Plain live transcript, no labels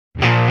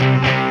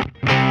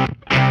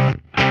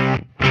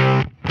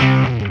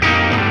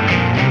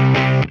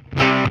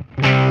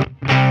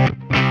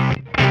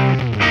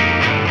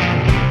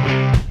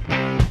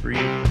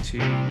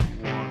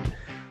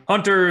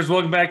Hunters,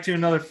 welcome back to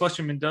another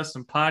Flushing and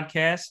Dustin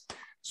podcast.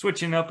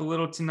 Switching up a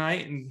little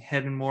tonight and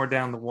heading more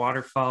down the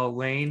waterfowl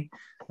lane.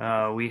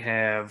 We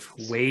have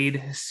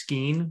Wade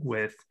Skeen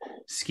with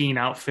Skeen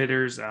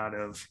Outfitters out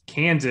of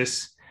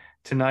Kansas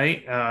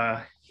tonight.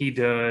 He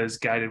does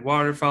guided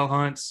waterfowl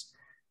hunts,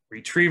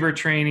 retriever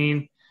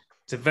training.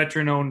 It's a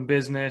veteran-owned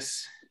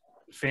business,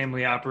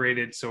 family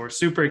operated. So we're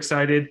super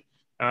excited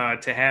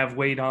to have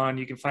Wade on.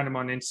 You can find him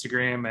on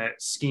Instagram at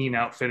Skeen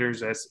Outfitters.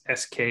 That's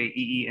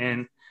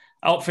Skeen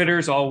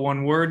Outfitters, all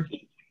one word.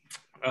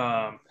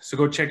 So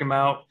go check him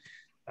out.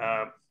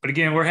 But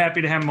again, we're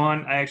happy to have him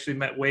on. I actually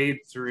met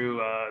Wade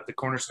through the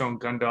Cornerstone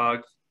Gun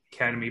Dog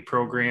Academy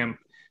program.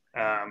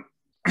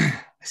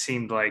 It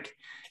seemed like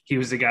he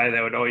was the guy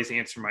that would always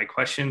answer my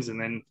questions.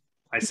 And then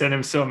I sent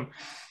him some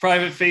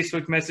private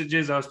Facebook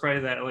messages. I was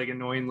probably that like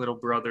annoying little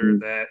brother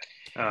that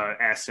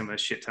asked him a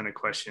shit ton of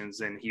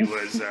questions. And he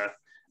was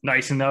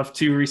nice enough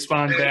to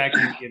respond back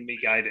and give me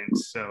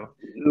guidance. So,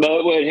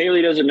 but what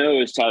Haley doesn't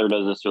know is Tyler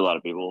does this to a lot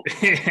of people.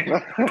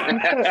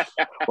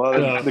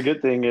 Well, the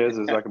good thing is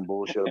I can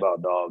bullshit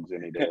about dogs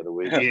any day of the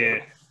week. Yeah.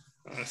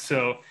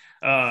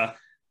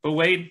 But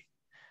Wade,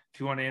 if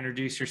you want to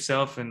introduce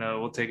yourself, and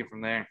we'll take it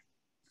from there.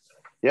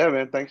 Yeah,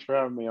 man. Thanks for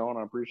having me on.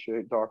 I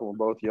appreciate talking with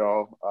both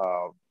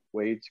y'all.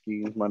 Wade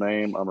Skeen is my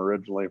name. I'm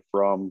originally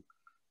from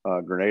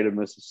Grenada,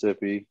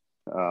 Mississippi.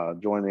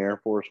 Joined the Air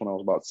Force when I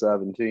was about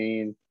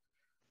 17.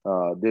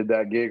 Did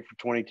that gig for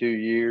 22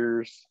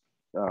 years.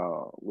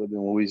 Lived in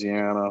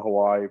Louisiana,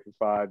 Hawaii for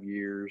 5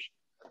 years.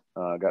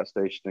 Got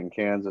stationed in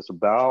Kansas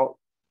about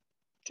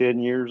 10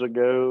 years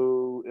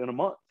ago in a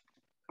month.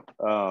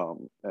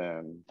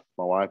 And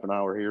my wife and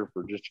I were here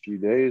for just a few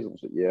days, and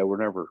said, "Yeah, we're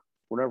never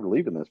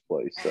leaving this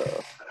place."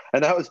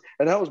 And that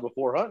was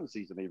before hunting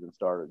season even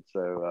started.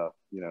 So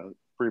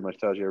pretty much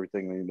tells you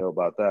everything you need to know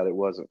about that.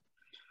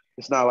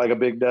 It's not like a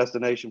big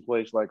destination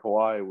place like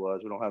Hawaii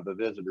was. We don't have the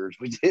visitors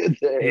we did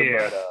there.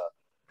 Yeah.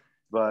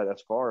 But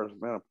as far as,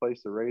 man, a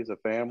place to raise a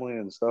family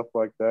and stuff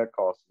like that,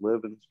 cost of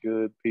living's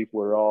good.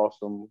 People are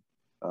awesome.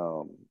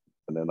 And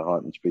then the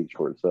hunting speaks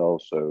for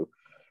itself. So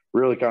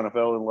really kind of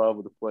fell in love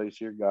with the place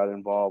here, got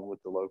involved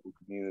with the local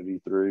community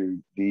through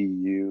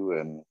DU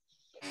and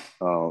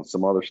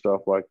some other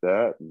stuff like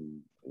that.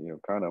 And,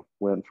 kind of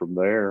went from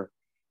there.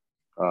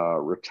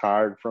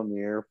 Retired from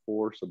the Air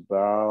Force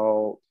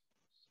about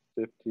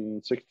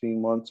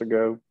 16 months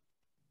ago.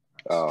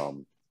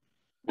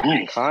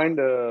 Nice. Kind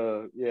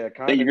of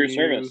Thank you for your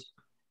service.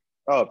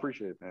 Oh,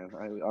 appreciate it, man.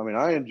 I mean,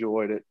 I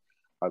enjoyed it.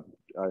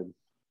 I'm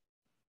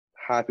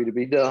happy to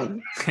be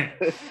done.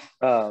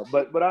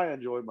 But I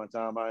enjoyed my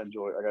time. I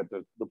got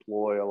to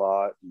deploy a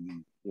lot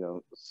and,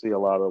 see a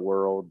lot of the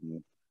world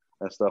and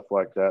stuff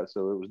like that.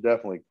 So it was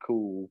definitely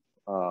cool.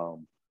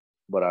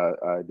 But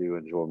I do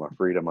enjoy my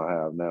freedom I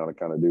have now to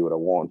kind of do what I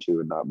want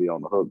to and not be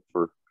on the hook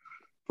for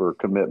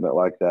commitment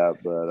like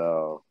that.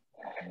 But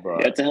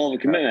that's a hell of a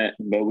commitment,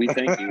 but we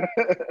thank you.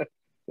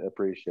 I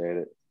appreciate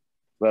it.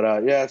 But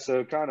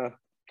so kind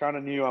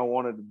of knew I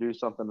wanted to do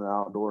something in the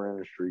outdoor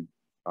industry.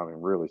 I mean,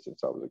 really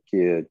since I was a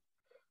kid.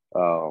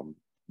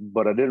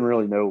 But I didn't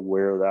really know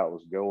where that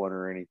was going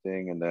or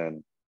anything. And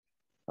then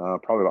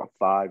probably about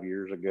 5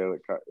 years ago,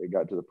 it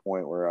got to the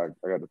point where I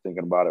got to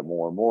thinking about it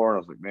more and more. And I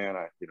was like, man,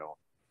 I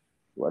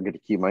get to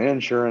keep my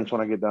insurance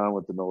when I get done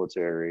with the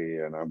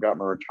military, and I've got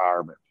my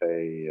retirement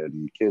pay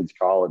and kids'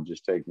 college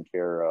is taken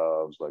care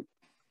of. I was like,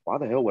 why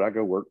the hell would I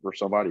go work for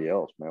somebody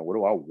else, man? What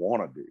do I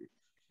want to do?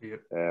 Yeah.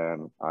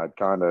 And I'd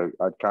kind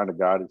of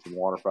guided some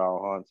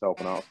waterfowl hunts,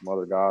 helping out some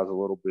other guys a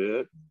little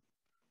bit.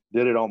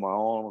 Did it on my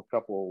own a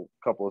couple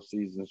of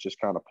seasons, just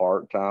kind of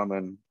part-time.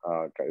 And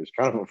it was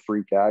kind of a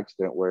freak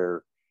accident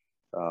where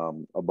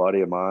a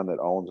buddy of mine that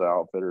owns an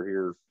outfitter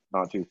here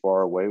not too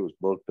far away was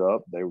booked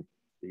up.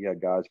 He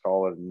had guys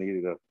calling and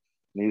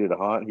needed a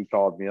hunt. He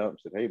called me up and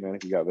said, "Hey man,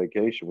 if you got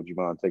vacation, would you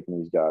mind taking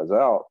these guys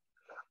out?"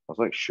 I was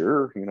like,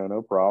 "Sure,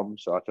 no problem."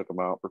 So I took them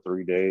out for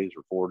 3 days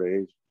or 4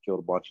 days, killed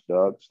a bunch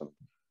of ducks, and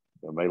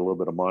made a little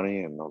bit of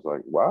money. And I was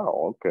like,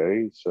 "Wow,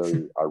 okay, so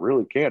I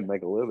really can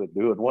make a living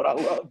doing what I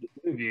love to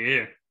do."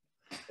 Yeah.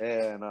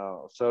 And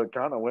so it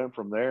kind of went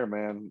from there,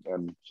 man.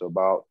 And so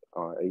about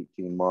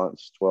 18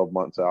 months, 12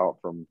 months out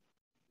from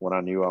when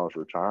I knew I was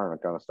retiring,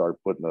 I kind of started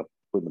putting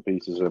the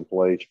pieces in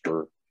place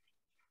for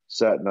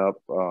setting up,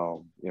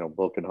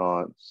 booking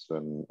hunts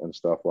and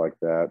stuff like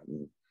that.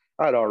 And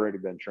I'd already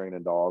been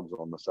training dogs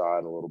on the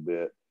side a little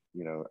bit,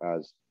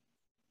 as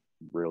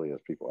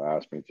people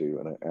asked me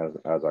to, and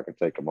as I could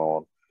take them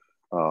on.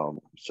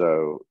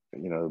 So,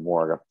 the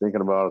more I got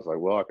thinking about it, it's like,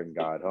 well, I can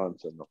guide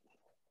hunts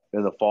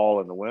in the fall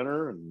and the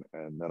winter, and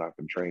then I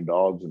can train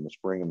dogs in the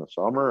spring and the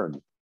summer.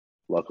 And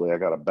luckily I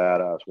got a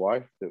badass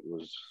wife that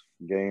was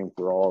game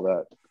for all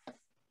that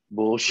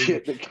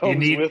bullshit that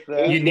comes with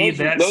that. You need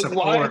that those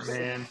support, wives,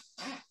 man.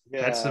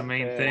 Yeah, That's the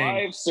main thing.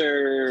 Wives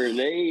are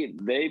they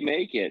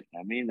make it.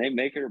 I mean, they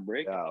make it or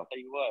break it. I'll tell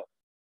you what.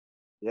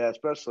 Yeah,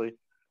 especially.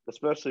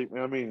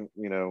 I mean,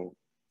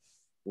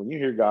 when you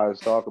hear guys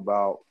talk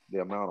about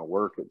the amount of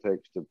work it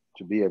takes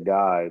to be a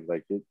guide,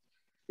 like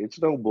it's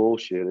no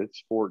bullshit.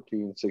 It's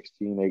 14,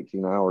 16,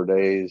 18-hour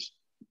days,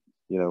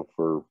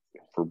 for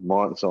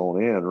months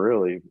on end,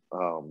 really.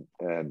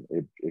 And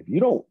if you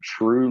don't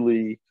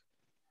truly,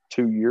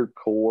 to your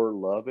core,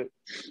 love it,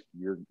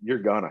 you're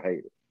gonna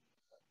hate it.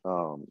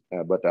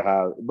 But to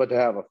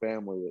have a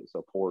family that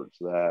supports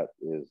that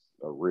is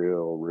a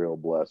real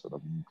blessing.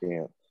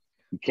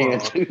 You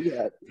can't do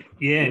that.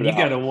 Yeah, and you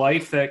got a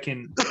wife that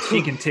can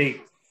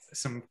take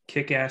some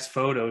kick-ass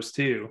photos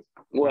too.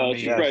 Well,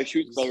 she probably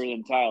shoots better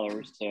than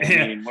Tyler. So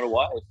I mean, what a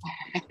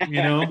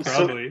wife.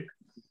 Probably.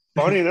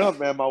 Funny enough,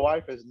 man, my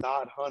wife has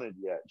not hunted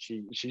yet.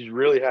 She's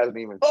really hasn't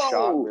even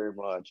shot very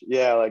much.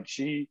 Yeah, like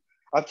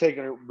I've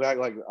taken her back,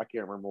 like, I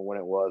can't remember when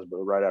it was, but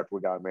right after we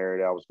got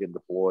married, I was getting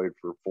deployed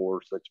for 4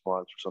 or 6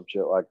 months or some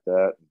shit like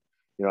that.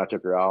 I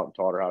took her out and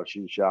taught her how to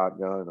shoot a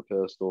shotgun and a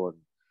pistol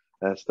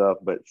and stuff.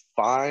 But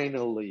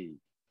finally,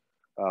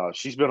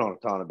 she's been on a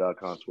ton of duck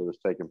hunts with us,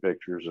 taking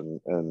pictures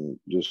and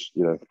just,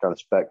 kind of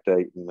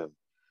spectating.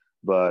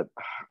 But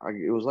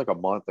it was like a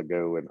month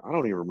ago, and I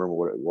don't even remember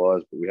what it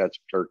was, but we had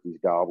some turkeys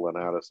gobbling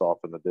at us off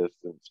in the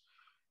distance.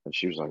 And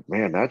she was like,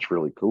 "Man, that's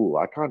really cool.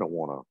 I kind of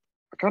want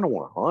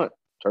to hunt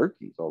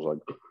turkeys." I was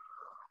like,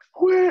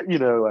 "What?"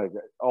 Like,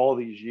 all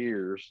these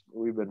years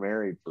we've been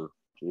married for,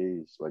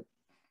 like,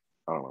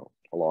 I don't know,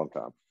 a long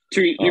time.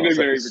 You've been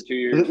married for 2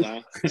 years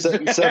now.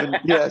 17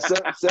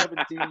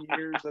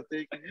 years, I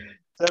think.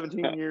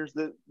 17 years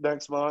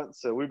next month.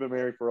 So we've been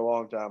married for a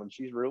long time, and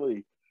she's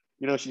really,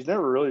 she's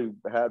never really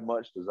had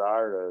much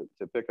desire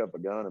to pick up a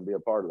gun and be a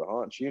part of the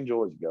hunt. She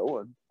enjoys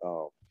going.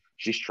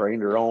 She's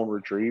trained her own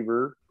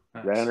retriever,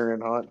 ran her in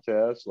hunt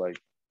tests. Like,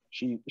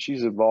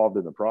 she's involved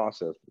in the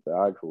process, but the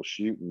actual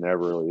shooting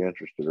never really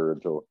interested her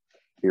until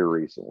here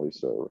recently.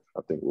 So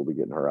I think we'll be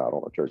getting her out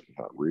on a turkey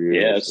hunt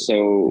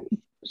soon.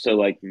 So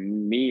like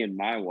me and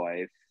my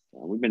wife,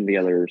 we've been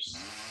together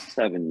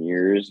 7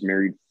 years,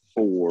 married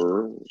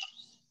 4.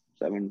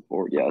 Yeah, I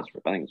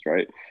think it's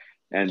right.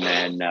 And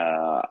then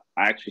I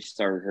actually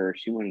started her.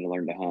 She wanted to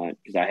learn to hunt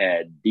because I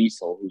had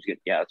Diesel,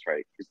 that's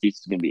right, because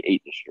Diesel's going to be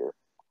 8 this year.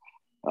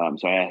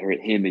 So I had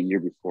him a year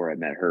before I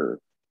met her.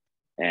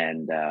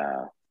 And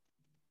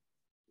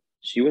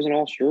she wasn't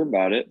all sure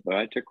about it, but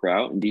I took her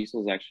out, and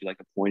Diesel's actually like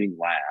a pointing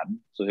lab.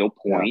 So he'll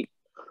point. Yeah.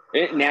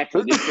 It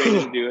naturally did train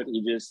him to do it.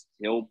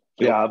 He'll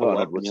I've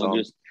hunted with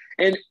some.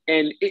 And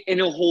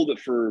he'll hold it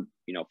for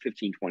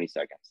 15, 20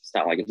 seconds. It's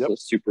not like it's a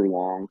super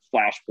long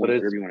flash point,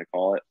 whatever you want to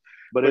call it.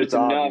 But it's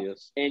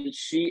obvious. Enough. And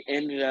she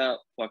ended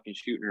up fucking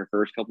shooting her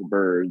first couple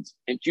birds,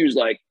 and she was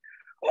like,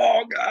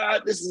 "Oh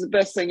God, this is the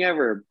best thing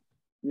ever."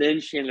 And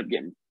then she ended up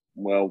getting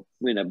we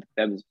ended up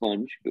having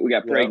fun. We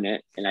got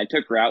pregnant, and I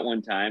took her out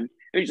one time,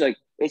 and she's like,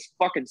 "This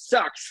fucking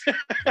sucks."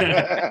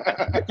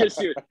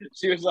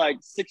 she was like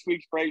 6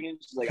 weeks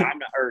pregnant. She's like, "I'm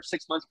not," or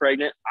 6 months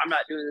pregnant. "I'm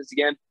not doing this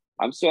again.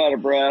 I'm so out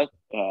of breath."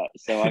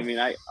 So I mean,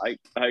 I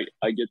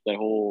get the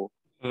whole.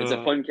 It's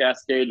a fun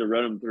cascade to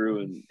run them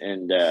through,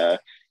 and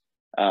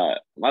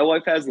my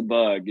wife has the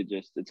bug.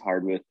 It's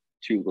hard with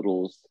 2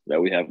 littles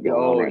that we have going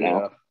on right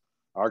now.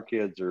 Our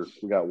kids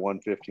we got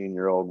one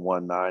 15-year-old and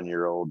one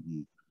 9-year-old,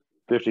 and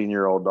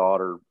 15-year-old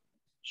daughter,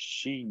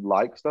 she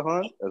likes to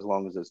hunt as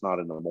long as it's not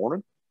in the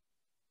morning.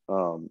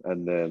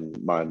 And then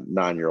my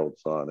 9-year-old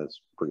son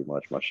is pretty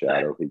much my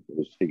shadow.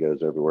 He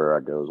goes everywhere I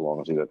go as long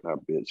as he doesn't have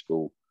to be at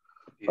school.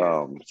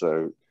 Yeah.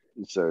 So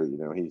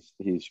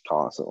he's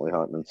constantly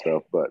hunting and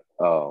stuff. But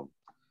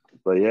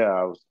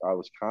yeah, I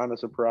was kind of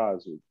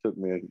surprised. It took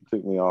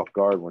me off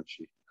guard when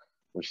she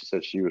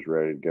said she was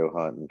ready to go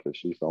hunting, because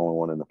she's the only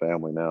one in the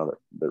family now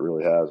that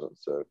really hasn't.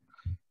 So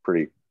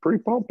pretty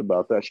pumped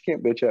about that. She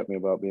can't bitch at me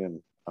about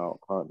being out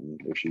hunting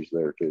if she's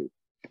there too.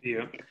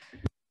 Yeah.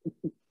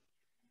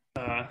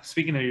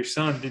 Speaking of your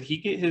son, did he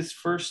get his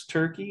first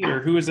turkey, or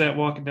who is that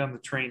walking down the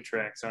train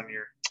tracks on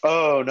your?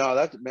 Oh no,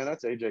 that's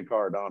AJ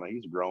Cardona.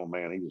 He's a grown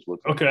man. He just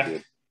looks like a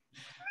kid.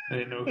 I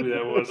didn't know who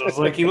that was. I was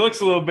like, he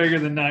looks a little bigger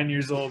than 9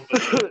 years old.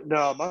 But...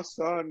 No, my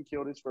son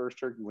killed his first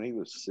turkey when he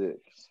was 6.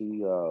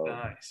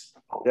 Nice.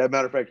 Yeah,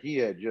 matter of fact, he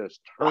had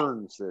just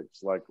turned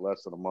 6 like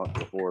less than a month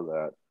before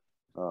that.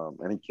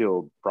 And he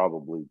killed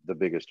probably the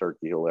biggest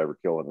turkey he'll ever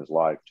kill in his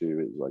life too.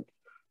 It was like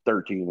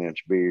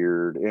 13-inch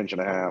beard,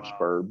 1.5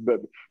 spur,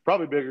 but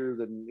probably bigger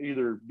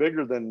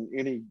than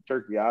any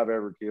turkey I've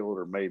ever killed,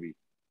 or maybe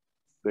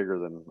bigger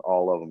than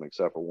all of them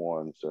except for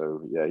one.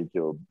 So yeah, he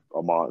killed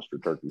a monster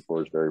turkey for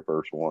his very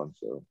first one.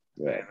 So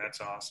yeah, man,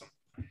 that's awesome.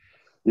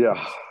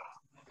 Yeah.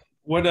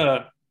 What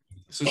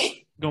so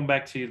going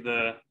back to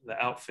the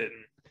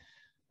outfitting,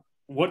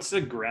 what's the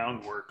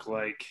groundwork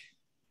like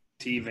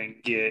to even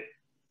get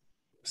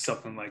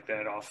something like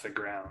that off the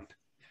ground?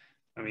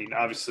 I mean,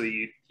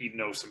 obviously you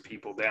know some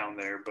people down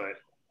there, but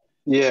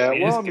yeah,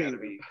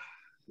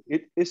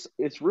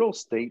 it's real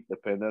state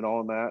dependent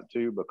on that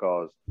too,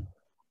 because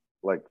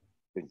like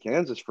in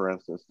Kansas, for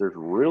instance, there's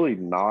really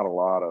not a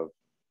lot of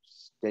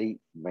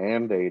state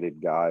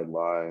mandated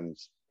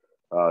guidelines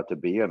to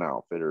be an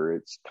outfitter.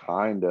 It's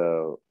kind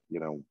of,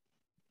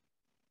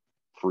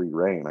 free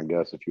reign, I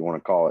guess, if you want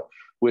to call it,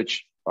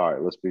 which, all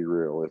right, let's be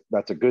real.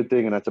 That's a good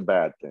thing and that's a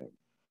bad thing.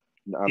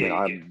 I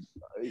mean,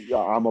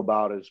 I'm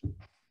about as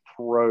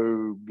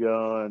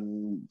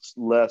pro-gun,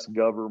 less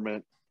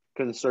government,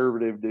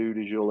 conservative dude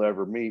as you'll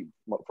ever meet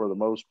for the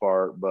most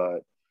part.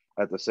 But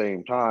at the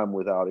same time,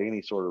 without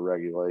any sort of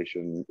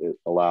regulation, it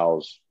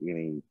allows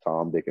any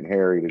Tom, Dick, and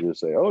Harry to just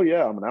say, "Oh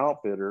yeah, I'm an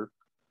outfitter,"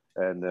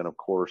 and then of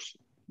course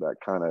that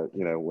kind of,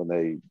 you know, when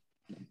they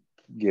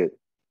get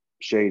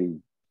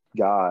shady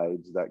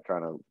guides, that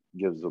kind of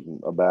gives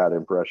them a bad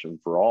impression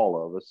for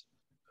all of us.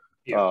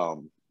 Yeah.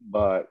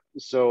 But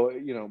so,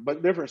 you know,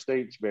 but different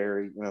states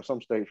vary. You know,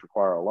 some states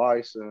require a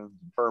license,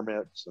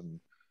 permits, and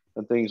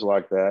things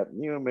like that.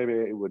 You know, maybe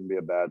it wouldn't be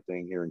a bad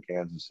thing here in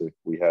Kansas if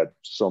we had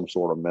some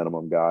sort of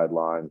minimum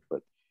guidelines,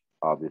 but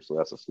obviously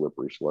that's a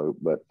slippery slope.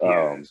 But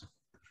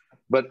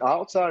but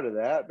outside of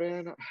that,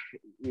 man,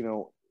 you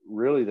know,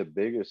 really the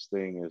biggest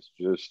thing is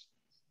just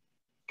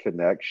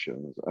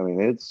connections. I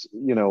mean, it's,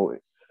 you know,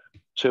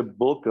 to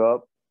book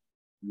up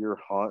your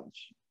hunts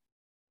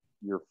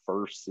your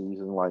first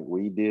season like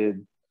we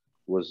did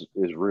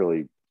is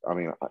really, I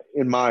mean,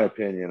 in my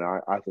opinion,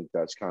 I think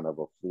that's kind of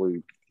a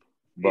fluke.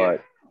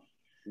 But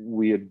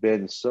we had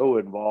been so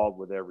involved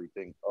with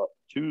everything up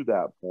to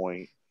that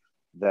point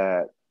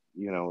that,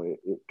 you know,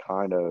 it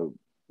kind of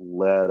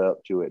led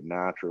up to it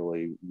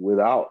naturally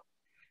without,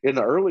 in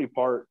the early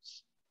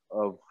parts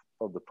of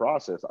the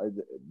process,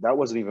 that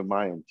wasn't even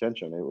my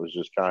intention. It was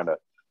just kind of,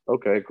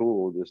 okay,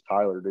 cool. This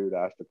Tyler dude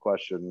asked a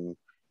question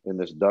in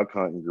this duck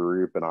hunting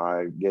group, and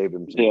I gave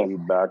him some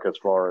feedback as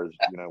far as,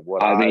 you know,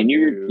 what I mean,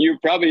 you're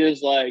probably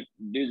just like,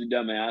 dude's a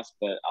dumbass,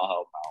 but I'll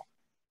help out.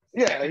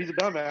 Yeah, he's a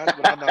dumbass,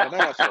 but I'm not an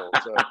asshole.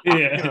 So,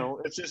 you know,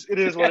 it's just, it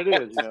is what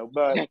it is, you know.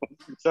 But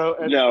so,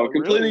 no,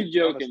 completely really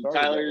joking.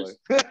 Tyler's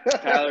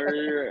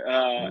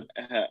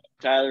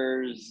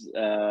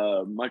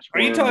much more.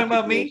 Are you talking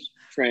about me?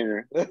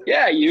 Trainer.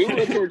 Yeah, you.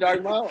 That's what we're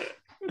talking about.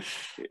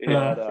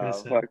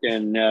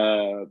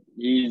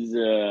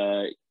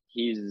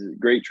 He's a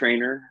great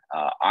trainer.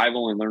 I've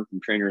only learned from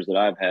trainers that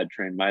I've had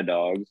train my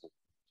dogs.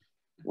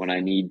 When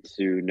I need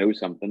to know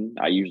something,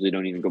 I usually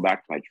don't even go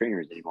back to my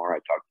trainers anymore. I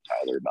talk to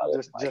Tyler about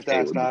it. Just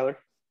ask Tyler.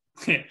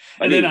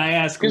 And then I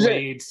ask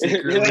Wade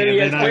secretly,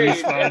 and then I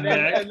respond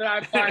back. And then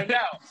I find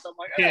out. So I'm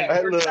like, hey,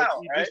 it works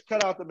out, right? Just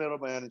cut out the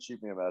middleman and shoot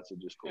me a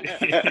message. Just cool.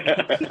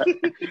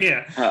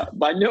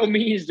 By no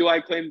means do I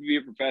claim to be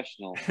a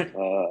professional.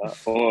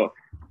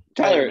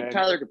 Tyler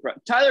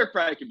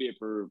probably could be a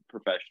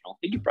professional.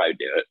 He could probably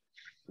do it.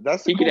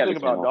 That's the cool thing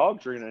about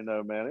dog training,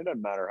 though, man. It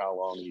doesn't matter how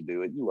long you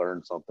do it; you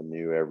learn something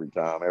new every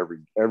time.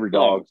 Every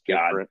dog's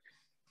different.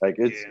 Like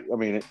it's, I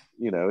mean,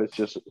 you know, it's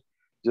just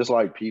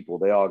like people.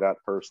 They all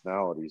got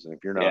personalities, and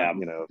if you're not,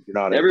 you know, if you're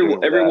not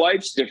every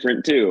wife's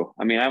different too.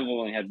 I mean, I've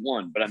only had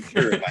one, but I'm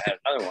sure if I had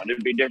another one,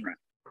 it'd be different.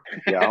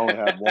 Yeah, I only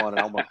have one, and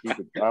I'm gonna keep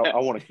it. I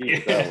want to keep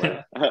it that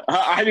way.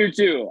 I do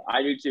too.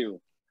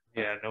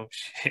 Yeah, no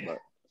shit.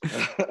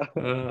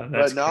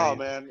 But no,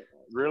 man.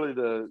 Really,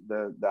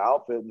 the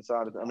outfitting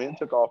side of it, I mean, it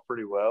took off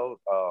pretty well.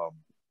 How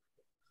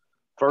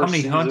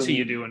many hunts are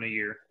you doing a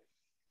year?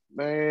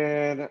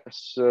 Man,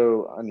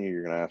 so I knew you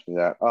were going to ask me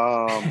that.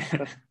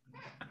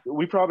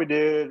 We probably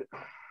did,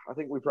 let's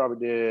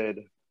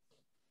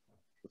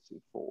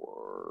see,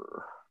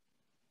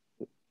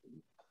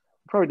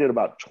 probably did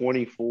about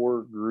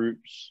 24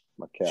 groups.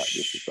 My cat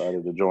just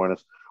decided to join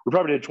us. We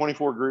probably did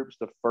 24 groups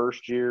the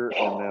first year,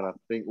 and then I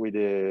think we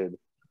did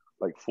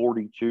like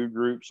 42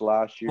 groups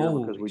last year.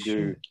 Holy because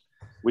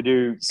we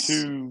do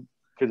 2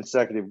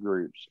 consecutive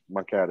groups.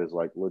 My cat is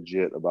like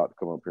legit about to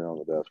come up here on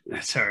the desk.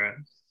 That's all right.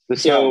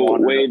 So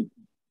Wade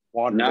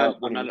wandered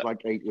up when he was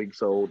like 8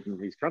 weeks old, and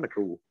he's kind of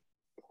cool.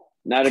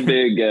 Not a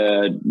big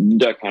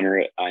duck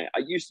hunter. I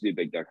used to be a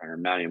big duck hunter,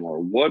 not anymore.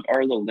 What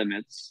are the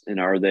limits, and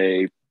are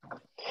they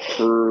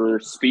per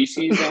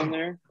species on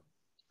there?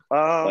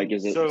 Like,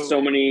 is it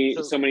so many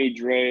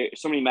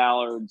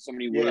mallards, so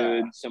many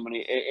woods, so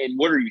many, and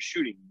what are you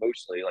shooting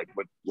mostly? Like,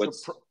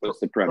 what's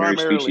the primary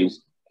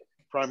species?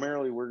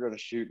 Primarily, we're going to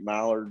shoot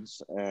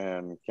mallards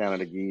and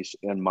Canada geese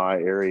in my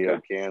area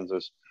of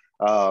Kansas.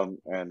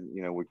 And,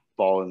 you know, we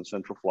fall in the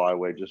Central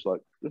Flyway, just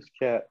like this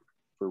cat,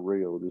 for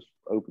real. Just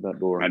open that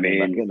door. I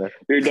mean,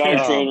 your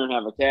dog trainer and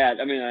have a cat.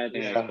 I mean, I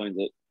think that explains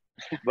it.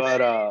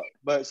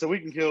 But so we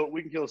can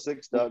kill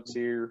 6 ducks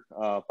here,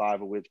 5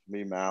 of which can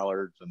be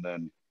mallards, and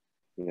then,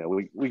 you know,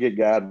 we get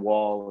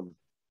gadwall and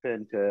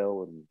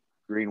pintail and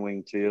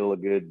green-winged teal a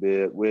good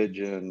bit,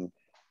 widgeon,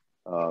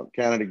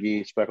 Canada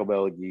geese,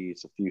 speckle-bellied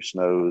geese, a few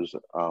snows.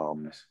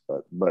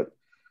 But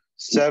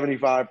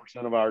 75%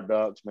 of our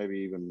ducks, maybe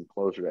even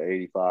closer to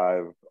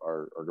 85,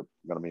 are going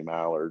to be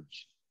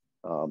mallards.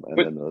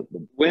 Then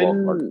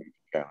the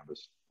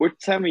Canadas. What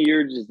time of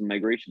year does the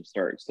migration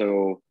start?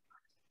 So,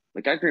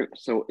 like, I agree.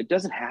 So it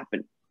doesn't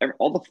happen.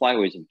 All the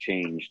flyways have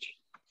changed.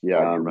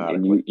 Yeah,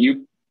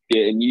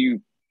 and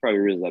you probably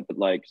realize that. But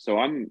like, so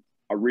I'm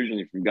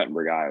originally from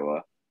Guttenberg,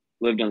 Iowa.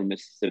 Lived on the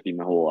Mississippi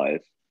my whole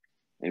life,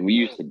 and we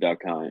used to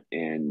duck hunt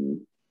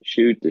and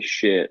shoot the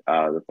shit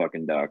out of the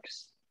fucking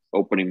ducks.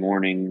 Opening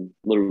morning,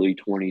 literally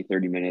 20,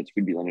 30 minutes,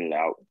 we'd be letting it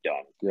out,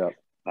 done. Yeah.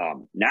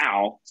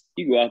 Now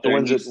you go out So there.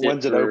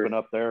 when's it open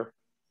up there?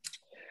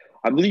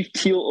 I believe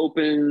teal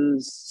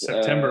opens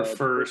September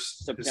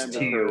 1st. September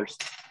teal.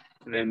 1st,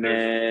 and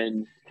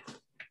then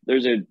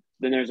there's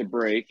a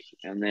break,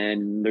 and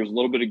then there's a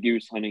little bit of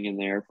goose hunting in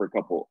there for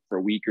a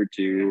week or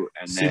two,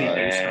 and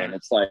then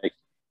it's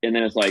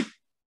like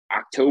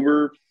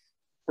October,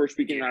 first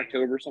weekend in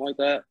October, something like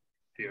that.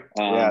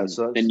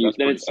 So then that's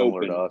pretty it's similar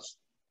open to us.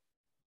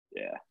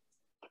 Yeah,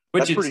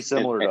 that's pretty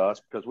similar to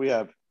us because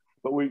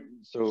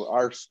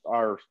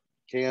our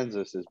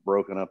Kansas is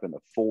broken up into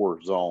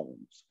 4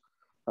 zones.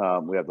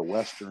 We have the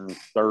western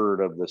third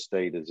of the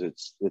state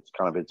it's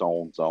kind of its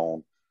own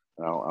zone.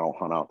 I don't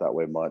hunt out that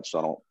way much,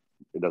 so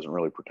it doesn't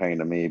really pertain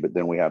to me. But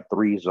then we have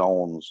 3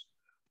 zones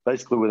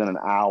basically within an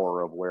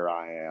hour of where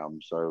I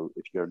am. So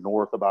if you go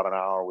north about an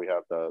hour, we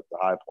have the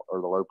high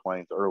or the low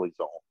plains early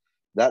zone.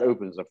 That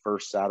opens the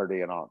first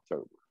Saturday in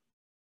October.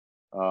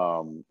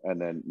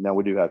 And then now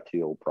we do have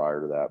teal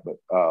prior to that, but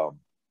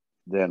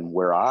then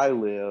where I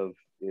live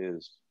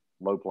is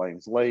low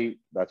plains late.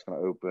 That's going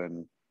to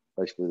open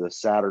basically the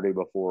Saturday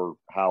before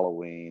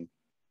Halloween.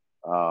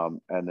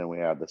 And then we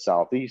have the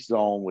southeast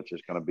zone, which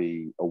is going to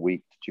be a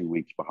week to 2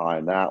 weeks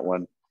behind that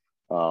one.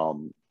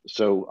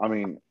 So, I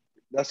mean,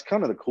 that's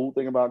kind of the cool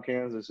thing about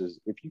Kansas is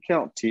if you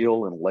count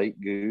teal and lake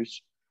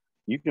goose,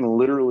 you can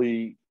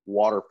literally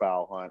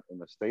waterfowl hunt in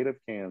the state of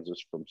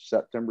Kansas from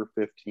September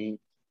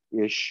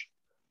 15th-ish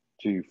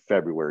to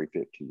February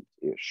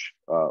 15th-ish,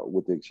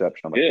 with the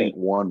exception of, I think,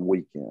 one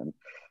weekend.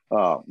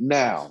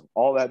 Now,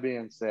 all that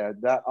being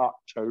said, that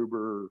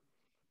October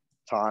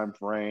time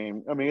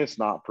frame, I mean, it's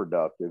not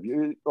productive,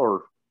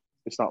 or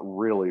it's not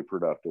really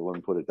productive. Let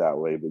me put it that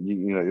way. But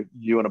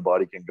you and a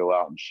buddy can go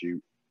out and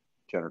shoot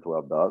 10 or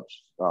 12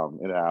 ducks.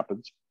 It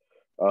happens.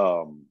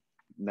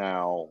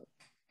 Now,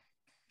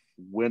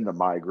 when the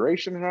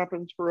migration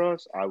happens for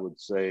us, I would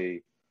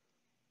say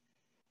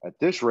at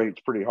this rate,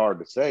 it's pretty hard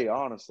to say,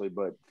 honestly,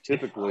 but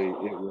typically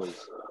it was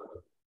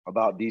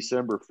about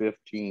December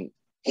 15th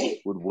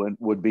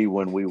would be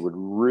when we would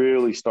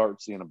really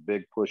start seeing a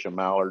big push of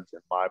mallards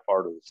in my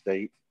part of the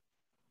state.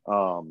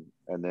 And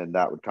then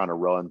that would kind of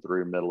run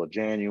through middle of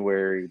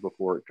January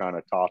before it kind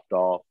of topped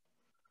off.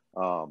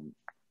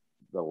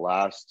 The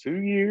last 2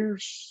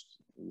 years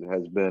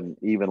has been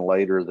even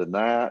later than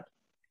that.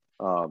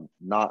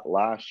 Not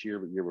last year,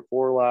 but year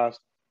before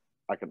last.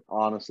 I can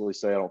honestly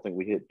say I don't think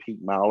we hit peak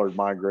mallard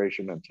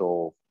migration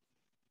until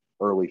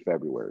early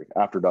February,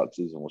 after duck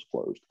season was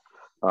closed.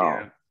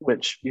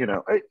 Which,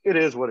 it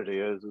is what it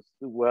is. It's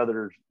the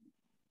weather's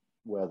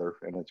weather,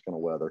 and it's going to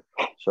weather.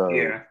 So,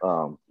 we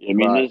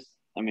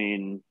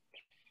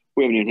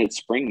haven't even hit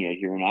spring yet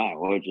here in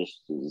Iowa. It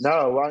just is.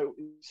 No,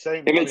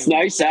 if it's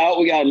nice out,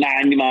 we got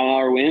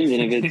 90-mile-an-hour winds,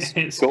 and if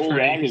it's cold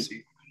out, it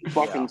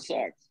fucking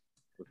sucks.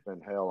 It's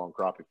been hell on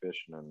crappie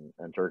fishing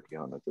and turkey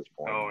hunting at this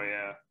point. Oh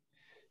yeah.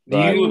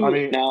 Now,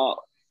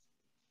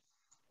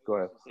 go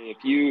ahead. The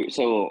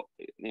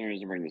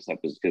reason I bring this up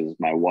is because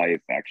my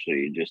wife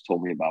actually just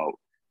told me about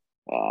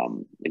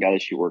the guy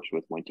that she works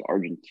with went to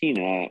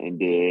Argentina and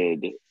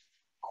did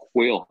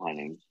quail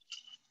hunting,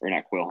 or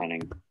not quail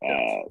hunting,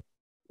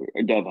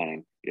 dove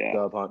hunting. Yeah,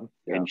 dove hunting,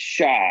 and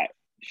shot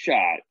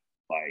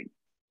like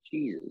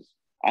Jesus.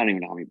 I don't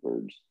even know how many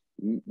birds.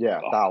 Yeah,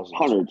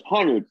 thousands,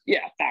 hundreds.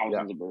 Yeah,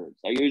 thousands of birds.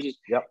 Like it was just.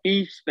 Yep.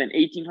 He spent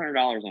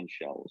 $1,800 on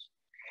shells.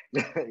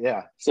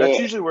 Yeah, so that's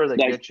usually where they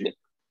get you.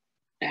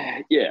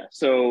 Yeah,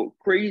 so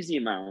crazy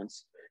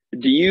amounts.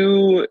 Do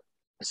you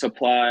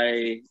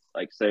supply,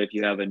 like, say, if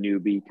you have a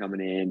newbie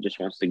coming in, just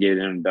wants to get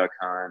in a duck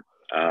hunt,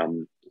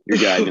 your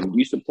guide them? Do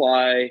you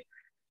supply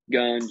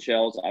gun,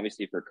 shells,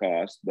 obviously for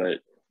cost,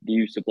 but do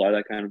you supply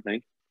that kind of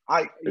thing?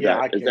 I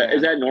can.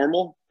 Is that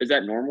normal? Is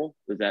that normal?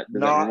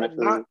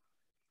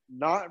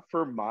 Not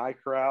for my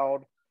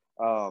crowd.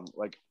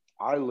 Like,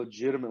 I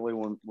legitimately,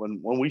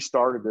 when we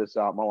started this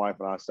out, my wife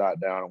and I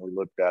sat down and we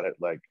looked at it.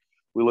 Like,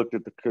 we looked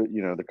at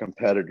the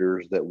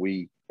competitors that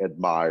we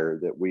admire,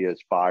 that we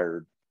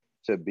aspired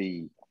to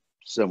be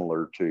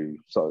similar to,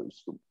 so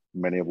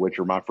many of which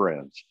are my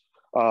friends.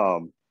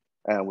 And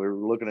we were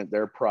looking at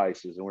their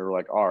prices and we were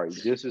like, all right,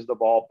 this is the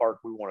ballpark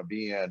we want to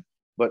be in.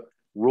 But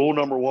rule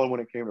number one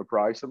when it came to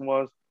pricing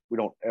was we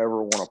don't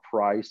ever want to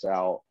price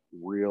out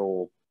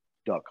real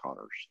duck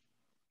hunters.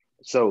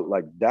 So,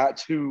 like,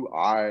 that's who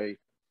I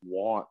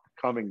want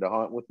coming to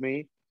hunt with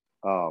me.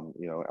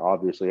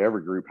 Obviously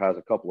every group has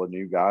a couple of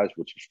new guys,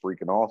 which is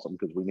freaking awesome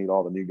because we need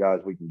all the new guys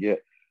we can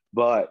get.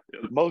 But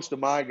most of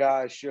my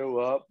guys show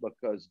up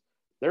because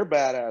they're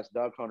badass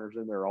duck hunters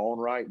in their own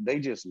right. They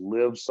just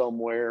live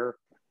somewhere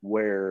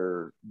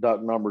where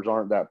duck numbers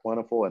aren't that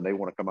plentiful and they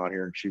want to come out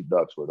here and shoot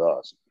ducks with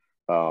us.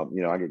 I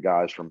get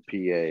guys from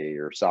PA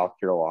or South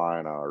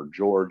Carolina or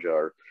Georgia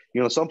or,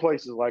 some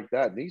places like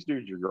that. And these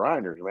dudes are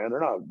grinders, man. They're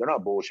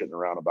not bullshitting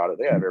around about it.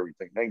 They have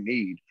everything they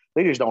need.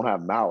 They just don't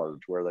have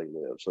mallards where they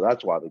live. So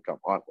that's why they come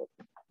hunt with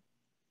them.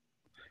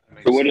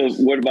 So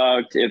what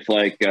about if,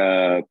 like,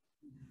 Tyler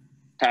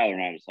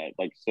and I decided,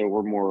 like, so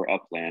we're more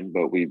upland,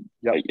 but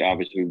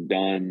obviously we've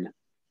done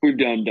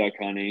duck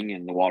hunting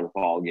and the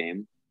waterfowl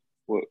game.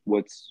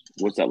 What's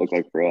that look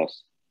like for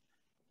us?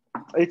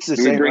 It's the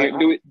same.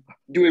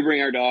 Do we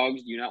bring our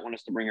dogs? Do you not want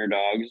us to bring our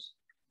dogs?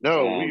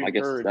 No,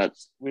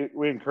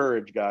 we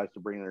encourage guys to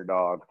bring their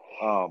dog.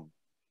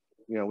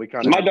 We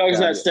kind of my dog's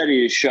not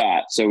steady as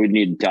shot, so we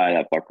need to tie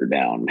that fucker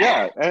down.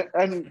 Yeah,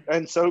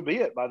 and so be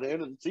it. By the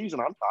end of the season,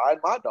 I'm tying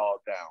my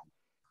dog down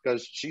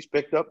because she's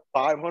picked up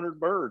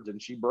 500 birds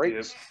and she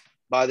breaks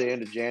by the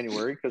end of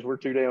January because we're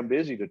too damn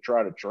busy to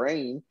try to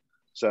train.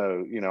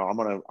 So I'm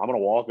gonna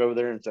walk over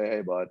there and say,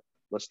 hey, bud,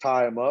 let's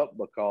tie him up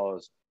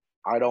because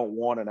I don't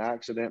want an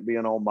accident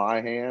being on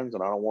my hands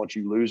and I don't want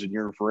you losing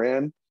your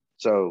friend.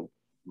 So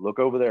look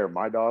over there.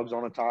 My dog's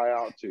on a tie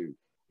out too.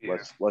 Yeah.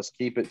 Let's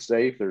keep it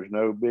safe. There's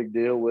no big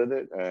deal with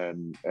it,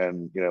 and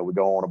we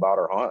go on about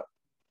our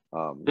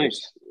hunt.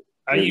 Nice.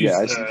 I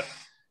use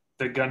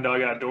the Gun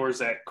Dog Outdoors,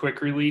 that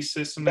quick release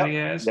system that he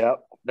has. Yep,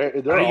 they're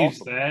awesome. Use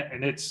that,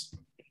 and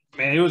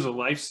it was a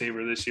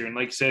lifesaver this year. And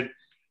like you said,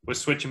 was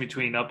switching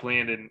between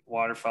upland and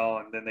waterfowl,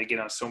 and then they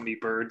get on so many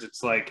birds.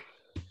 It's like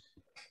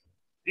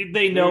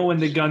they know when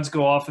the guns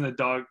go off and the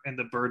dog and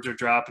the birds are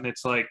dropping.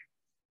 It's like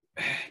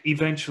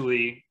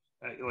eventually.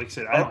 Like I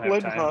said, I don't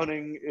have time.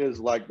 Hunting is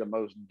like the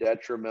most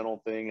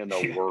detrimental thing in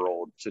the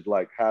world to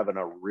like having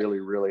a really,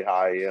 really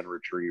high end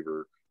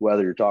retriever,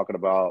 whether you're talking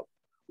about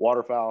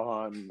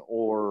waterfowl hunting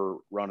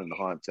or running the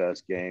hunt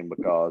test game,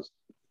 because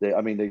they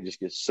just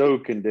get so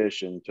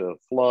conditioned to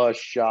flush,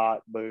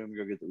 shot, boom,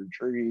 go get the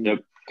retrieve.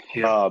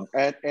 Yep.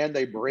 And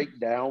they break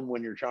down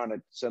when you're trying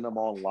to send them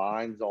on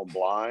lines on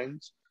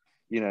blinds.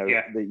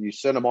 That you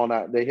send them on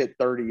that, they hit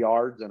 30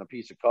 yards and a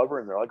piece of cover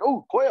and they're like,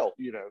 oh, quail,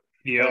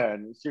 Yeah.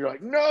 And so you're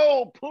like,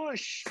 no,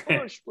 push.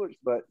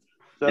 But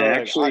so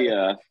actually,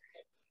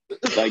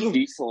 like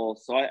Diesel,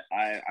 so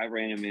I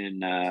ran him in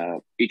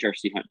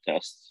HRC hunt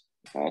tests.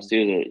 So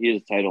he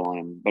has a title on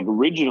him. But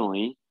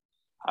originally,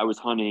 I was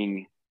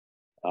hunting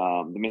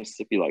the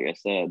Mississippi, like I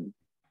said.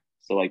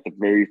 So like the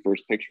very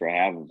first picture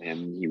I have of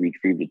him, he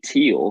retrieved a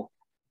teal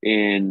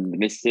in the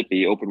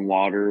Mississippi, open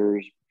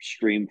waters,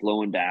 stream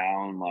flowing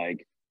down.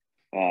 Like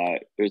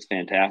it was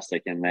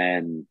fantastic. And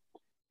then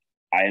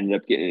I ended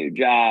up getting a new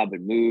job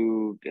and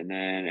moved, and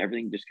then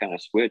everything just kind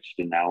of switched,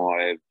 and now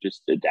I've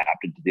just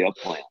adapted to the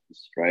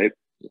uplands, right?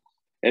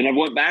 And I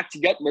went back to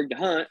Guttenberg to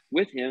hunt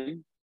with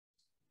him,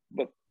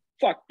 but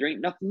fuck, there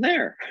ain't nothing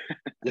there.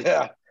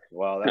 Yeah.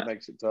 Wow, that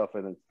makes it tough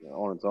on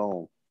its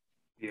own.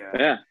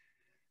 Yeah.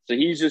 So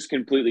he's just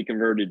completely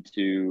converted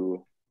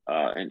to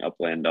an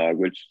upland dog,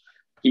 which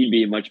he'd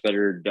be a much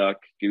better duck,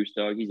 goose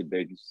dog. He's a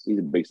big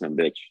son of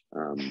a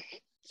bitch.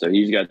 So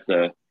he's got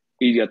the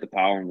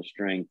power and the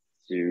strength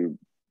to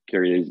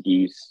carry these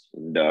geese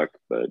and duck.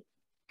 But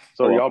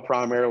so are y'all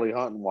primarily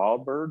hunting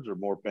wild birds or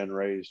more pen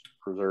raised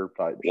preserve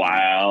type?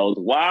 Wild.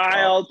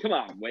 Come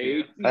on,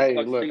 Wade. Hey,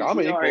 look, I'm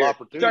an equal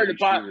opportunity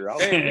shooter.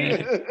 Hey,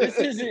 this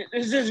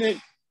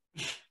isn't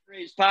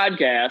raised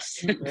podcast.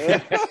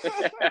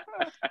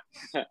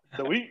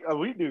 So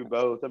we do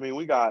both. I mean,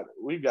 we got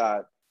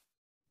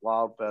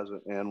wild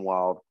pheasant and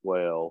wild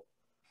quail,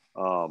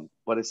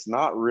 but it's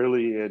not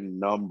really in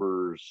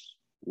numbers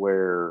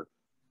where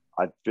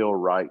I'd feel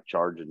right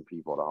charging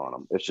people to hunt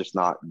them. It's just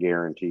not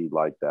guaranteed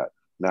like that.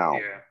 Now,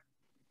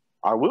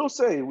 I will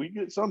say we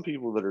get some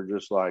people that are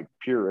just like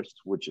purists,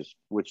 which is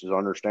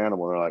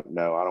understandable. They're like,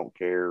 no, I don't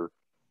care.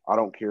 I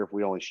don't care if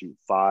we only shoot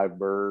 5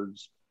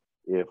 birds.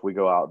 If we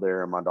go out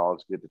there and my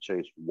dogs get to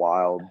chase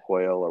wild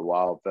quail or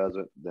wild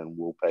pheasant, then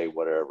we'll pay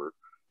whatever.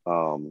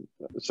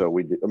 So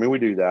we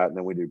do that, and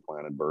then we do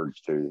planted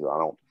birds too.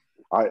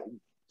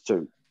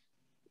 So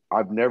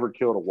I've never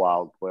killed a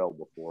wild quail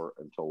before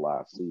until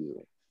last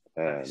season.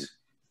 And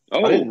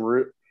I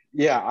didn't.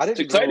 It's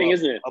exciting,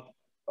 isn't it?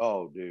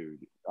 Oh,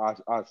 dude! I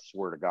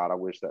swear to God, I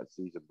wish that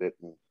season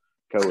didn't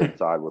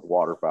coincide with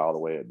waterfowl the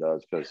way it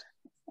does, because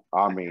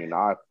I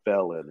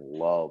fell in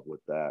love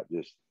with that.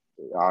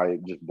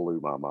 It just blew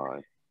my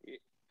mind.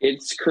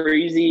 It's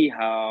crazy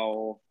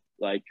how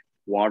like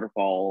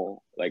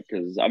waterfowl, like,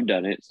 because I've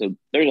done it, so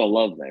there's a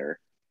love there,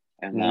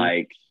 and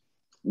like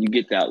you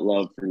get that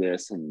love for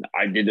this. And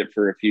I did it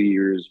for a few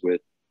years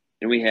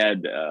and we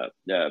had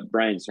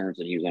Brian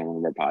Sorensen. He was on one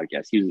of our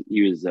podcasts.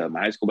 He was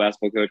my high school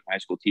basketball coach, my high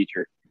school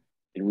teacher,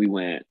 and we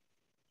went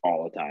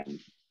all the time.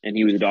 And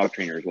he was a dog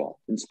trainer as well.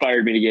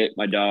 Inspired me to get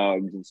my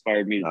dogs,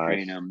 inspired me to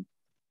train them.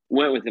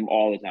 Went with him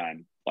all the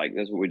time. Like,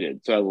 that's what we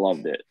did. So I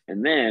loved it.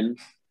 And then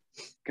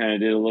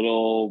kind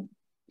of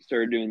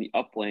started doing the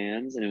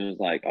uplands, and it was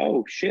like,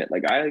 oh shit.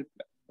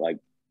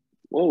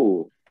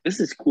 Whoa, this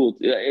is cool.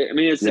 I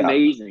mean, it's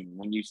amazing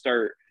when you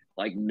start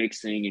like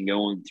mixing and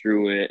going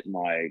through it, and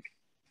like,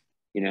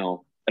 I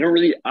don't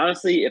really,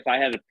 honestly, if I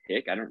had to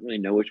pick, I don't really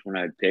know which one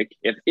I'd pick.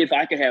 If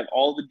I could have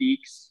all the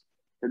deeks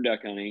for duck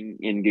hunting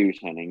and goose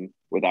hunting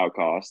without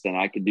cost, then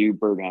I could do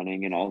bird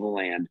hunting and all the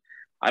land.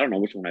 I don't know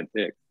which one I'd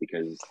pick,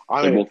 because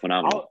they're both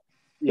phenomenal.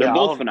 They're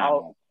both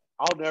phenomenal.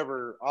 I'll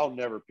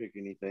never pick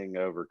anything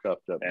over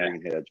cuffed up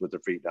greenheads with their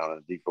feet down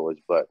in the decoys.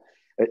 But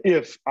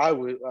if I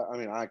would,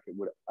 I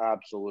would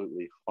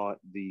absolutely hunt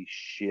the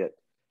shit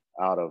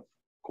out of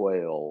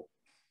quail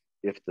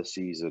if the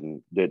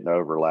season didn't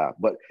overlap.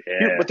 But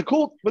Yeah. but the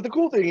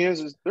cool thing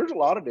is there's a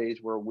lot of days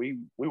where we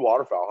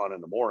waterfowl hunt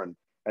in the morning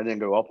and then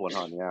go upland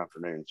hunt in the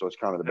afternoon. So it's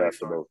kind of the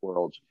best of both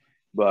worlds.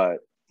 But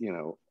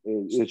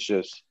it's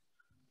just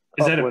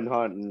upland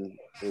hunting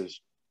is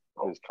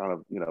kind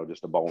of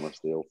just a bonus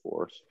deal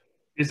for us.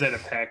 Is that a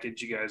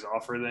package you guys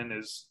offer then?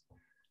 Is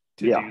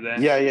to do that?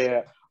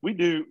 Yeah. We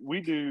do.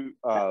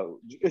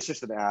 It's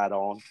just an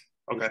add-on.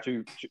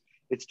 Okay.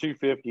 It's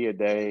 $250 a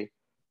day,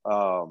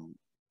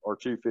 or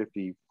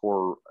 $250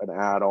 for an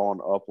add-on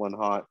upland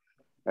hunt,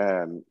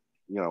 and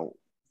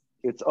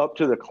it's up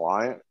to the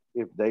client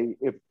if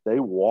they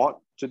want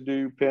to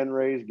do pen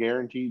raised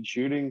guaranteed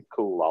shooting.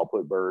 Cool, I'll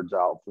put birds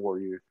out for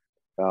you.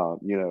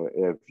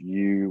 If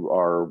you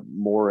are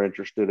more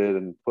interested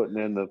in putting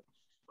in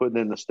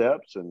the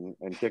steps and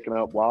kicking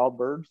up wild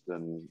birds,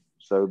 then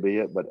so be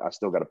it. But I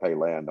still got to pay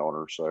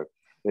landowners, so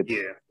it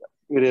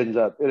ends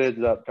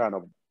up kind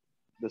of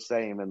the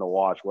same in the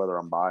wash whether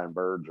I'm buying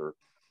birds or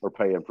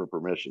paying for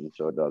permission.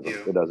 So it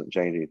doesn't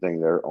change anything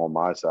there on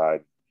my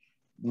side.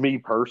 Me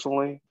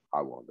personally,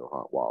 I want to go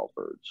hunt wild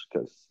birds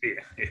because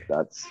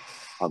that's,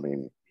 I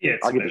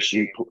get to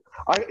shoot.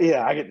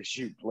 I get to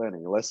shoot plenty.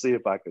 Let's see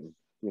if I can.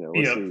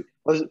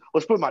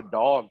 Let's put my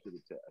dog to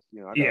the test.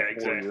 I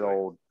got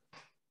a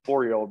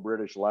 4-year-old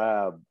British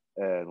lab,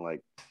 and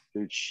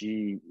dude,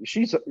 she's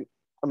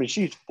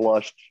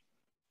flushed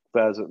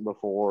pheasant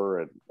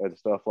before and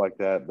stuff like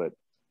that, but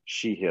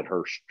she hit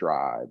her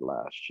stride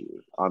last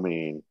year. How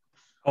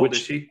old is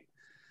she?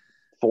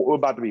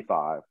 About to be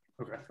 5.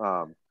 Okay.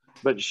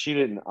 But she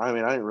didn't. I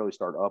didn't really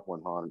start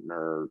upland hunting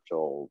her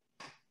till,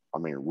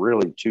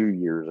 really 2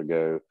 years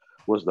ago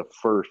was the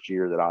first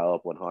year that I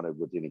upland hunted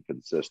with any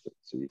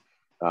consistency.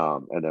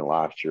 And then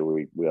last year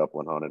we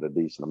upland hunted a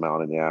decent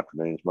amount in the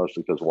afternoons,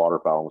 mostly because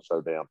waterfowl was so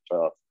damn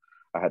tough.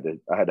 I had to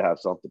have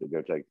something to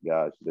go take the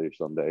guys to do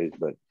some days.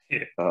 But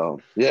it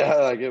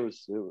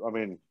was.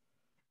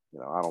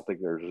 I don't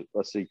think there's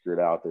a secret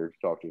out there. If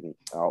you talk to any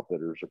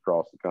outfitters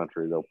across the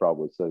country, they'll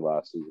probably say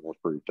last season was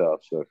pretty tough.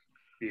 So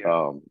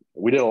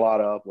we did a lot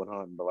of upland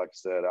hunting, but like I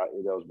said, that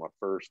was my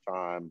first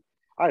time.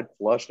 I had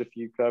flushed a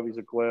few coveys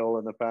of quail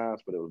in the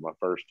past, but it was my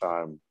first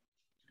time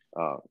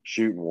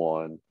shooting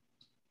one,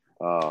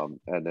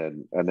 and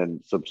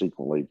then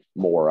subsequently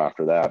more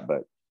after that.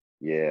 But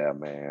yeah,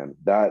 man,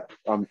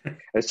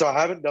 and so I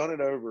haven't done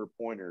it over a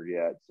pointer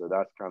yet. So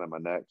that's kind of my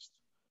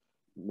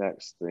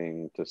next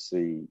thing to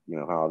see,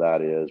 how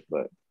that is.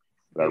 But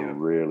I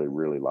really,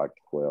 really like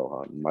quail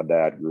hunting. My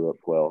dad grew up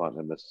quail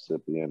hunting in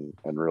Mississippi and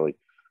really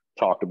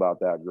talked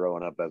about that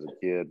growing up as a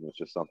kid. And it's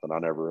just something I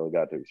never really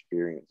got to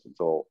experience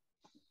until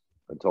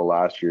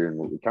last year. And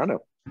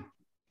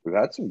we've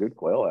had some good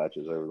quail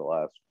hatches over the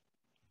last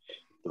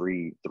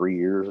three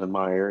years in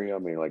my area.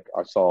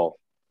 I saw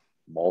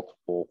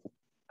multiple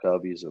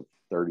coveys of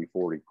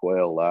 30-40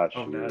 quail last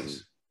year.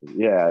 Nice.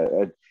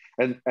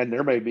 And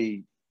there may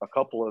be a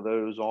couple of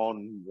those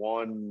on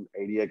one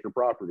 80-acre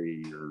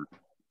property or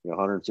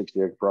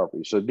 160-acre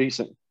property. So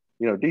decent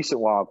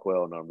wild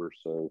quail numbers.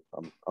 So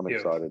I'm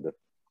excited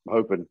I'm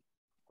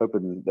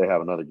hoping they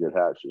have another good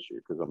hatch this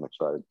year because I'm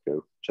excited to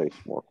go chase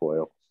more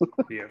quail.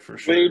 Yeah, for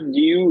sure. Wait,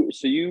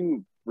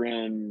 you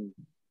ran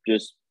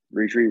just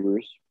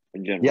retrievers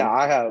in general? Yeah,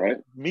 I have. Right?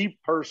 Me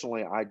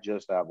personally, I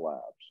just have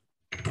labs.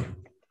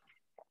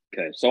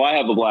 Okay, so I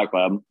have a black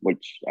lab,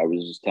 which I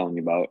was just telling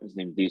you about. His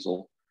name's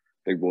Diesel,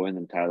 big boy, and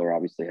then Tyler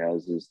obviously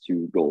has his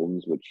 2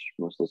 Goldens, which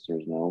most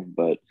listeners know.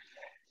 But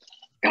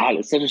God,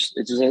 it's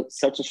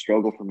such a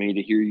struggle for me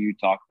to hear you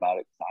talk about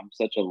it because I'm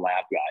such a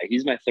lab guy.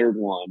 He's my 3rd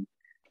one,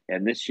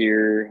 and this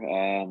year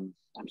I'm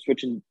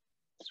switching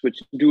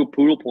to a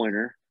poodle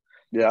pointer.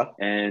 Yeah,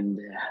 and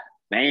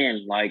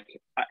man,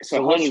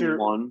 so what's your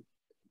one?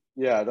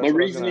 Yeah, that's my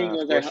reasoning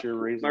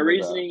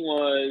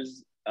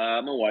was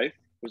my wife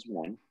was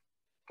one.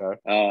 Okay.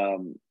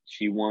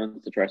 She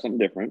wants to try something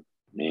different,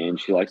 and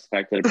she likes the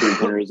fact that a poodle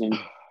pointer doesn't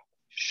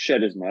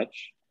shed as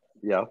much.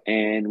 Yeah.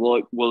 And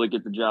will it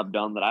get the job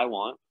done that I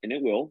want? And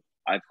it will.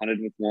 I've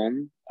hunted with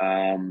one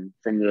from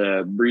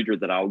the breeder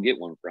that I'll get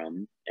one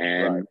from,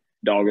 and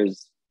dog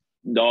is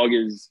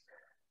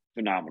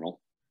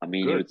phenomenal.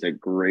 It's a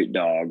great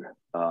dog.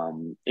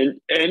 And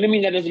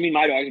that doesn't mean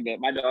my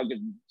dog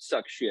can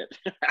suck shit.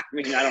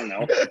 I don't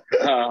know.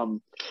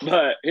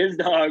 But his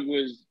dog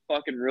was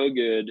fucking real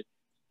good.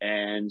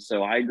 And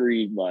so I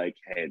agreed,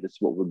 hey, this is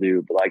what we'll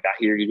do. But I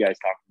hear you guys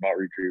talking about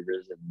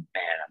retrievers, and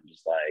man, I'm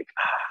just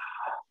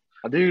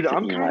dude,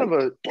 I'm kind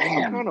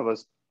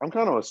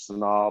of a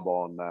snob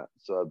on that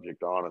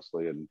subject,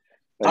 honestly. And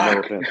no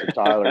offense to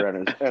Tyler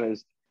and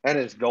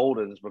his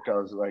Goldens,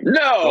 because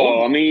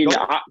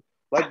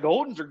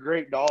Goldens are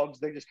great dogs.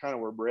 They just kind of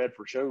were bred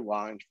for show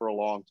lines for a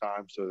long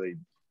time. So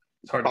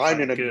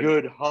finding a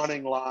good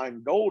hunting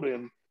line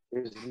Golden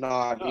is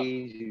not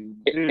easy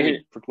to do.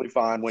 Perfectly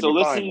fine when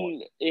you find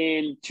one.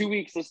 In 2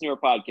 weeks, listen to our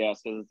podcast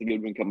because it's a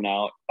good one coming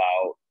out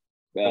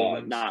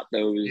about not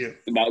those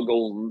about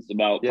Goldens,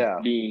 about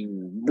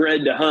being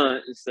bred to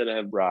hunt instead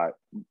of bred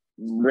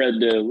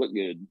to look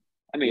good.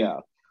 I think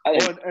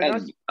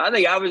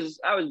I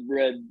was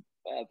bred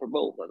For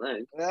both, I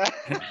think.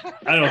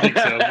 I don't think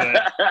so,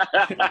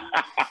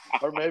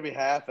 but or maybe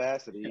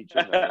half-assed each.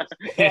 Who knows?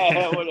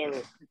 Yeah,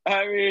 whatever.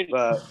 I mean,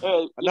 But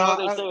you know what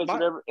they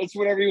say, it's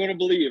whatever you want to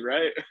believe,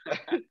 right?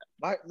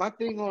 my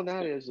thing on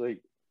that is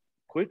like,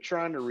 quit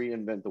trying to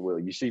reinvent the wheel.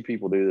 You see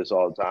people do this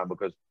all the time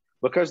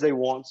because they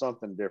want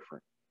something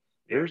different.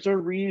 There's a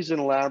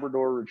reason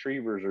Labrador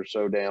retrievers are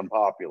so damn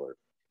popular,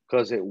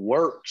 because it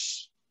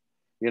works.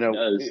 You know,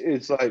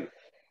 it's like,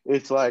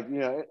 you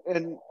know,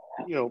 and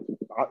you know,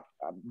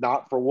 I'm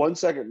not for one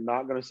second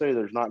not going to say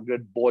there's not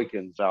good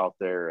Boykins out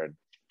there and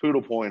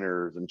poodle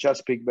pointers and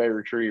Chesapeake Bay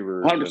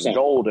retrievers 100%. and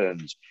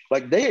Goldens.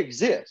 Like, they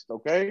exist.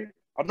 Okay,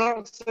 I'm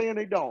not saying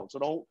they don't. So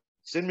don't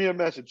send me a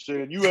message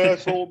saying, you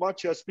asshole, my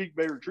Chesapeake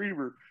Bay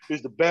retriever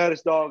is the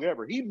baddest dog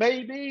ever. He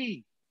may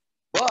be,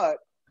 but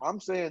I'm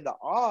saying the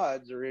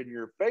odds are in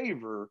your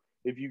favor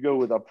if you go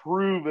with a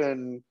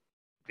proven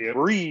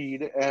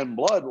breed and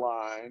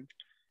bloodline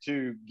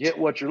to get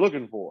what you're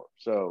looking for.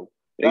 So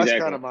that's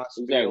kind of my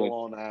spiel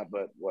on that,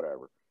 but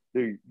whatever.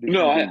 I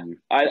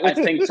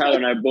think Tyler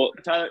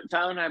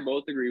and I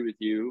both agree with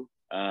you.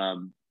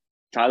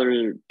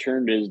 Tyler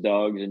turned his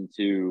dogs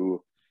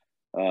into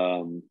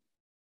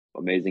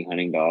amazing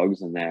hunting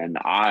dogs, and then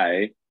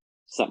I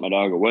sent my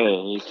dog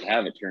away to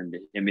have it turned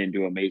him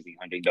into an amazing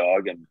hunting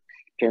dog, and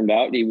turned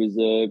out he was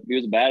a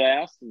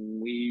badass, and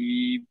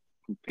we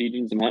competed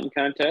in some hunting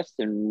contests,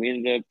 and we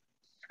ended up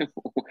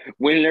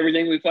winning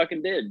everything we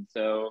fucking did.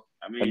 So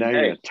I mean, and now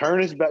you're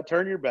gonna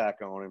turn your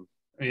back on him.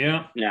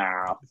 Yeah.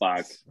 Nah,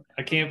 fuck.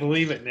 I can't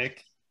believe it,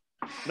 Nick.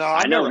 No,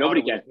 I know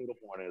nobody can. Poodle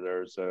pointer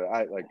there, so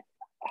I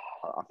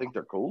think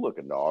they're cool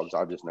looking dogs.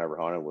 I just never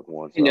hunted with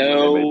one. So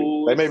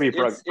no, they may be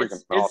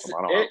freaking awesome.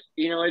 I don't know.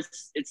 You know,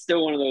 it's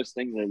still one of those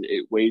things that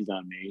it weighs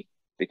on me,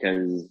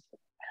 because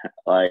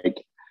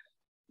like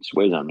just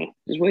weighs on me.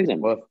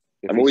 Well,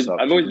 I've always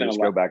been just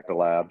go back to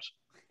labs.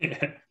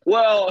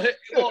 Well,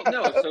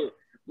 no. So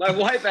my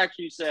wife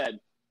actually said,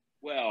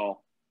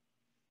 well,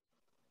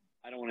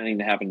 I don't want anything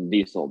to happen to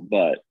Diesel,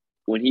 but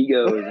when he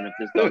goes, and if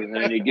this dog isn't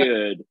any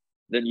good,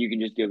 then you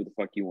can just give it the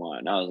fuck you want.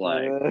 And I was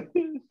like,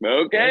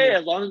 okay,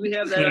 as long as we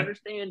have that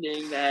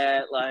understanding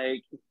that,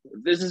 like,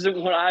 if this isn't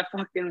what I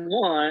fucking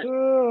want,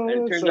 and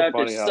it turns out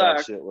to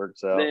suck, shit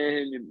works out,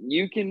 then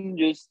you can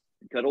just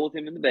cuddle with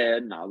him in the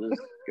bed, and I'll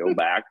just go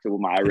back to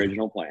my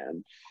original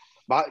plan.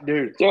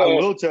 Dude, so, I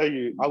will tell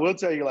you,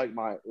 like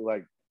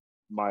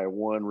my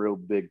one real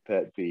big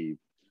pet peeve,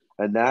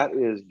 and that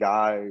is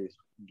guys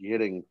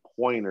getting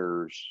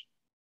pointers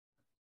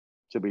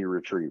to be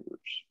retrievers.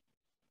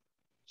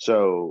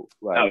 So,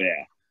 like,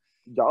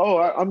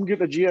 I'm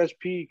getting a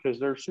GSP because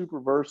they're super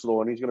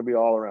versatile and he's going to be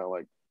all around.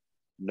 Like,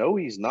 no,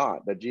 he's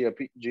not. That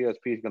GSP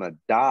is going to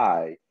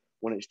die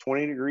when it's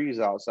 20 degrees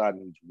outside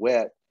and he's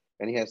wet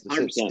and he has to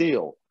 100%. Sit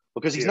still,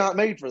 because he's not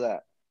made for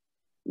that.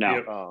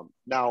 No.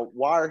 Now,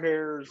 wire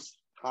hair's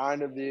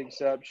kind of the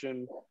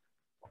exception.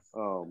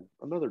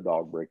 Another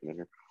dog breaking in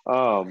here.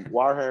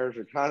 Wire hairs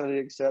are kind of the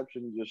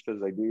exception just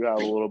because they do have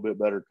a little bit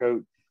better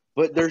coat,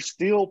 but they're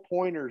still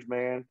pointers,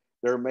 man.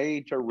 They're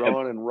made to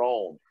run and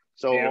roam.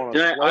 So on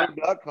a slow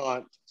duck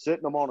hunt,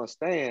 sitting them on a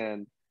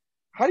stand,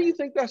 how do you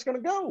think that's going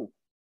to go?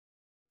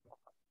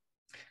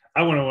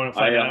 I want to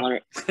find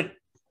out.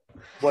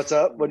 What's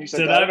up? What you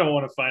said? I don't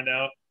want to find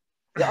out.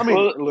 Yeah, I mean,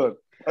 look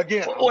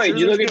again. Wait,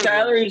 you look at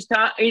Tyler. He's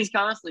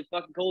constantly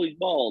fucking cold. He's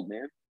bald,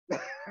 man.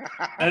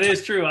 That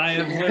is true. I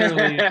have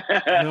literally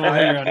no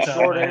hair on top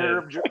short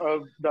hair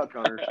of duck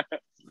hunters.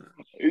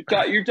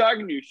 You're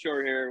talking to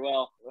short hair.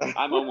 Well,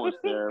 I'm almost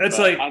there. That's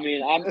like, I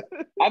mean,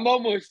 I'm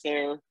almost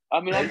there. I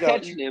mean, I'm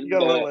catching him. You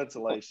got a little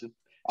insulation.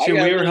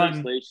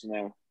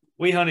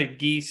 We hunted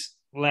geese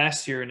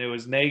last year, and it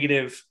was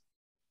negative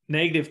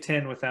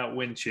 10 without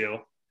wind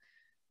chill.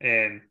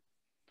 And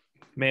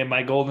man,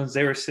 my Goldens,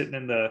 they were sitting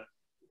in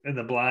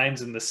the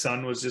blinds, and the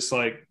sun was just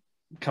like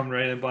coming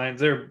right in the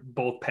blinds. They're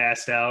both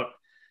passed out.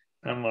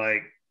 I'm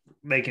like,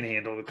 they can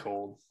handle the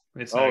cold.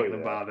 It's not going to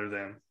bother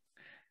them.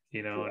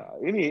 You know,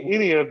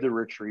 any of the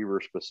retriever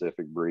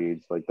specific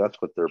breeds, like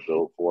that's what they're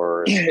built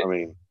for. I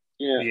mean,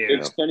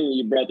 it's funny that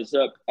you brought this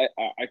up.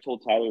 I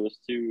told Tyler this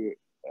too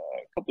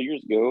a couple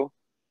years ago.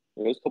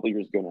 It was a couple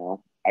years ago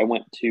now. I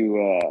went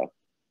to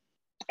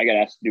I got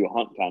asked to do a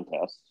hunt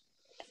contest.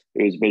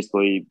 It was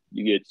basically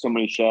you get so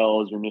many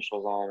shells, your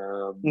initials on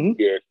them.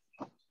 Mm-hmm.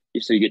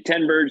 You get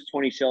 10 birds,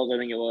 20 shells, I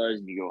think it was,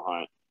 and you go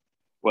hunt.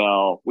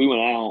 Well, we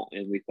went out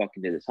and we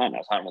fucking did this hunt. I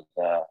was hunting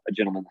with a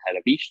gentleman that had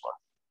a Vizsla.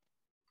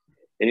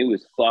 And it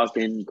was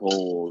fucking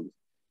cold.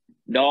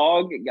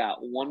 Dog got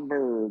one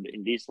bird,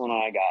 and Diesel and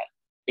I got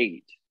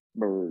 8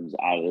 birds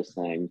out of this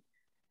thing.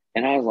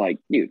 And I was like,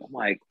 dude, I'm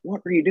like,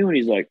 what are you doing?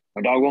 He's like,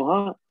 my dog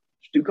won't hunt.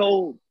 It's too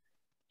cold.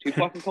 Too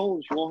fucking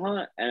cold. She won't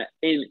hunt.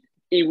 And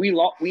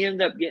we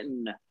ended up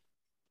getting,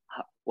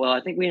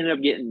 I think we ended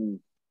up getting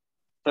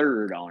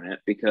 3rd on it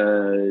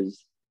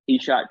because he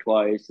shot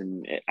twice,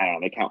 and I don't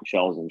know, they count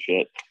shells and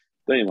shit.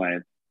 But anyway,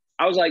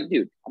 I was like,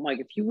 dude, I'm like,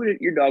 if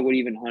your dog would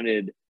even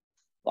hunted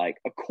like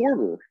a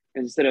quarter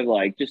instead of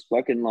like just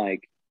fucking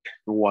like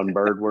 1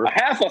 bird worth. a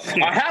half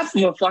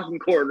of a fucking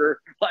quarter.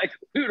 Like,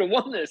 we would have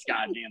won this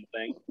goddamn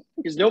thing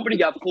because nobody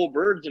got full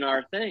birds in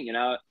our thing,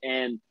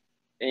 and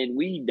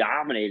we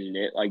dominated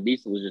it. Like,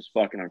 Diesel was just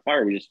fucking on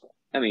fire. You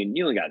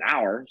only got an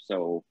hour,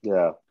 so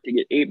yeah, to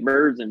get 8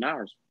 birds in an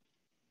hour is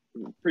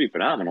pretty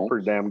phenomenal.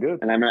 Pretty damn good.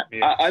 And I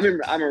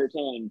remember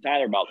telling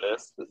Tyler about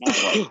this. And I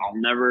was like, I'll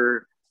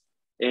never.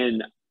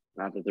 And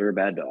not that they're a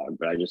bad dog,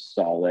 but I just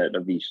saw that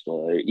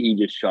Avishla. He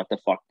just shut the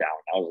fuck down.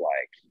 I was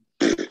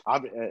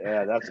like,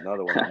 yeah, that's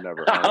another one I've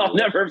never. I'll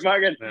never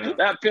fucking. Yeah.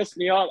 That pissed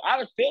me off. I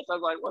was pissed. I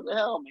was like, what the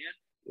hell, man?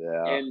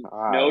 Yeah. And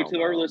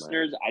to our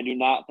listeners, I do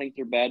not think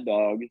they're bad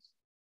dogs.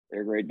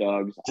 They're great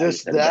dogs.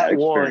 Just that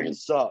one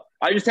sucked.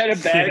 I just had a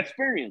bad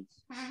experience.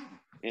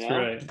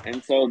 Right.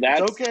 And so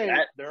that's it's okay.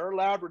 There are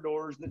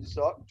Labradors that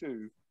suck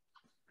too.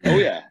 Oh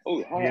yeah.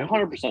 Oh,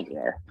 100%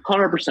 there are.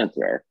 100%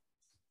 there are.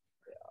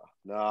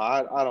 No,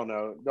 I don't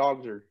know.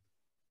 Dogs are.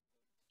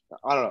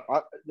 I don't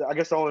know. I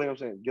guess the only thing I'm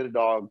saying, get a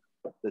dog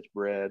that's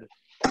bred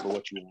for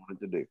what you want it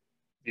to do.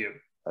 Yeah.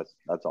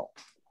 That's all.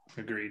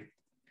 Agreed.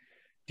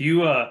 Do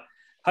you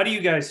how do you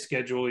guys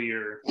schedule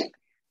your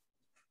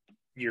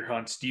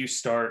hunts? Do you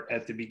start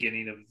at the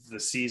beginning of the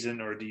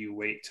season or do you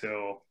wait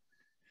till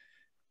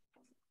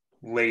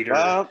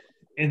later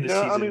in the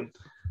season?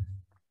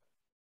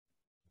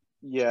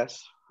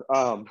 Yes.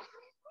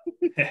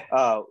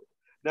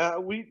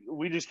 Now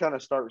we just kind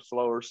of start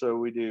slower, so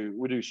we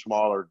do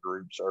smaller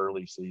groups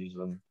early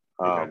season.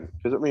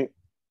 Because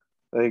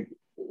like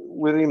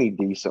with any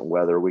decent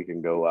weather, we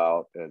can go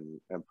out and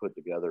put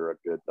together a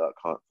good duck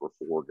hunt for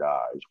 4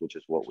 guys, which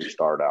is what we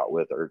start out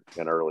with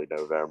in early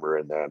November,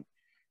 and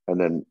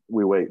then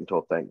we wait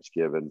until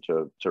Thanksgiving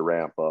to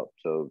ramp up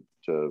to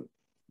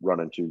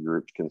running 2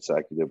 groups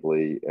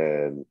consecutively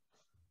and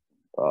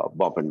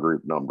bumping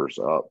group numbers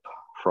up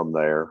from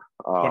there.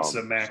 What's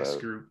the max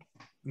group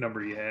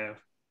number you have?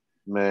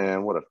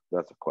 Man,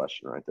 that's a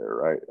question right there,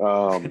 right?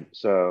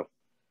 So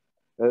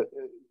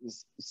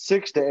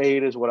 6 to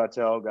 8 is what I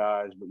tell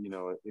guys. But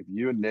if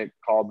you and Nick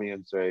call me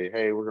and say,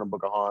 "Hey, we're gonna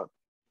book a hunt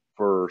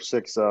for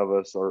 6 of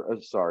us, or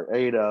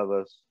 8 of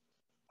us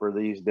for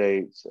these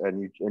dates,"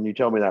 and you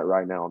tell me that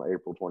right now on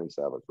April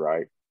 27th,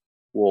 right?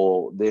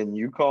 Well, then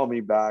you call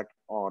me back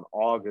on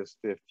August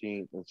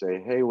 15th and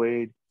say, "Hey,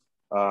 Wade,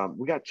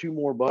 we got 2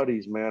 more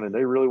buddies, man, and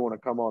they really want to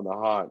come on the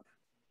hunt."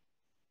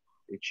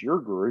 It's your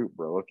group,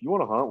 bro. If you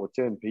want to hunt with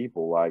 10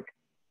 people, like,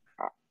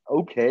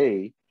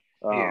 okay.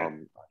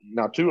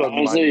 Now 2 of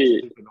them might be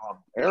sleeping on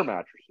air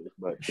mattresses,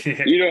 but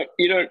you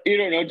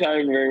don't know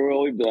Tyler very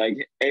well. We'd be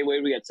like, "Hey,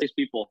 Wade, we got 6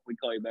 people." We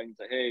call you back and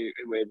say, "Hey,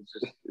 Wade,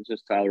 it's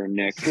just Tyler and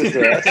Nick."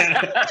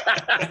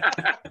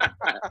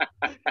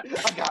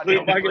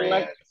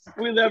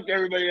 We left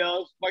everybody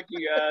else. Fuck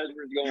you guys.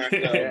 We're going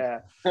ourselves.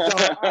 Yeah. So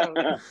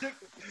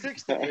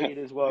 6 to 8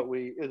 is what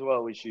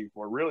we shoot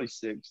for. Really,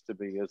 6 to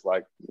me is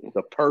like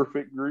the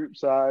perfect group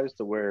size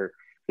to where,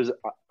 because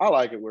I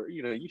like it where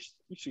you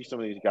see some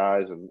of these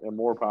guys and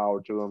more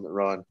power to them that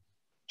run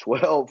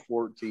 12,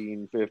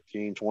 14,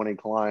 15, 20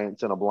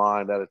 clients in a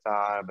blind at a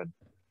time, and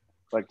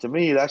like, to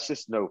me, that's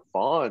just no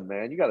fun,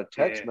 man. You got to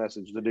text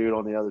message the dude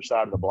on the other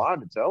side of the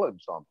blind to tell him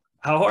something.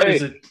 How hard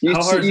is it?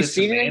 You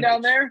see anything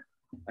down there?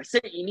 I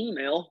sent you an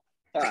email.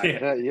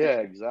 Yeah,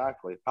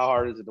 exactly. How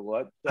hard is it to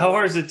what? How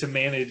hard is it to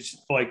manage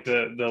like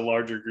the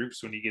larger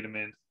groups when you get them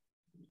in?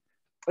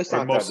 It's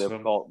not that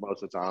difficult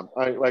most of the time.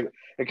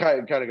 It kind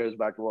of goes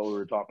back to what we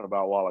were talking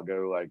about a while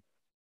ago. Like,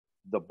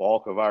 the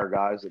bulk of our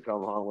guys that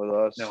come hunt with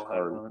us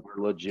are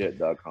legit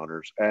duck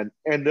hunters, and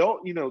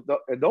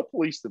they'll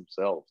police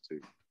themselves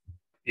too.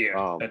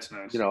 Yeah, that's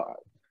nice.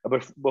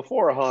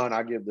 Before a hunt,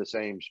 I give the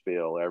same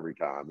spiel every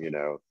time.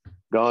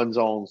 Guns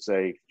on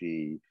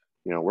safety.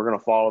 We're going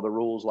to follow the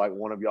rules like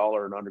one of y'all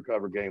are an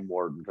undercover game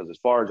warden, because as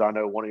far as I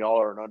know, one of y'all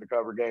are an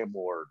undercover game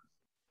warden.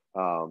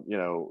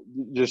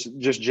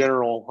 Just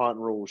general hunt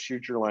rules,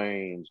 shoot your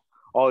lanes,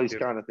 all these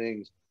kind of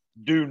things.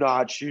 Do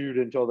not shoot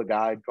until the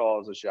guide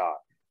calls a shot.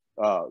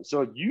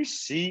 So you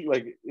see,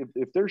 like,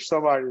 if there's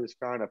somebody that's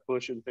kind of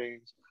pushing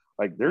things,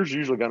 like, there's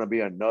usually going to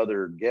be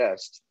another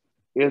guest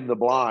in the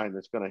blind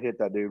that's going to hit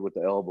that dude with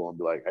the elbow and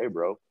be like, "Hey,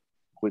 bro,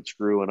 quit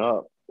screwing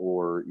up,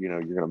 or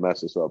you're going to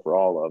mess this up for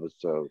all of us."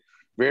 So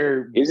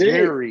very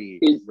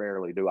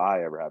rarely do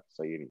I ever have to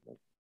say anything.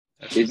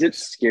 Is it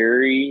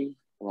scary,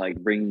 like,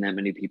 bringing that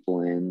many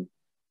people in?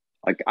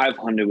 Like, I've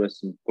hunted with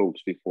some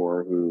folks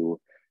before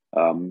who,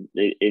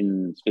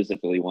 in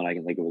specifically one I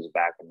can think of was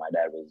back when my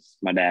dad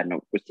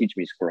was teaching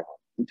me squirrel hunt.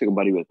 He took a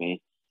buddy with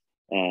me,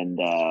 and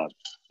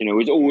it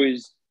was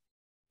always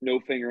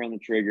no finger on the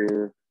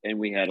trigger, and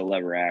we had a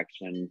lever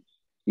action.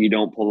 You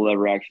don't pull the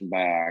lever action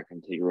back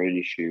until you're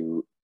ready to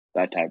shoot,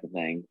 that type of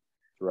thing.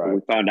 Right. But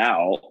we found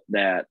out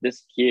that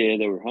this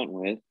kid that we were hunting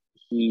with,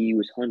 he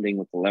was hunting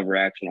with the lever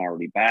action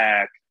already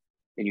back,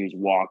 and he was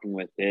walking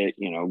with it,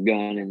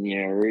 gun in the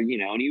air, and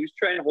he was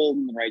trying to hold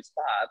in the right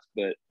spots.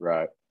 But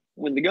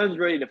when the gun's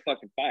ready to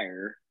fucking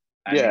fire,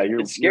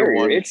 it's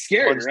scary. It's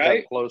scary, one right?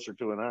 step closer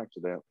to an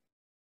accident.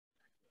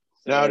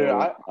 No, dude,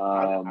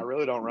 I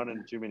really don't run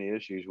into too many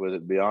issues with it.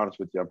 To be honest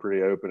with you, I'm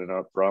pretty open and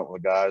upfront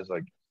with guys.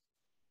 Like,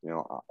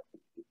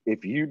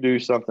 if you do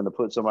something to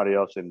put somebody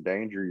else in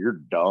danger, you're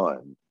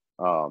done.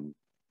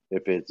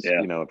 If it's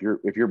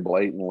if you're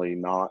blatantly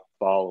not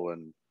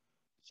following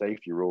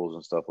safety rules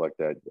and stuff like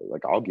that,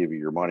 like I'll give you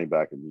your money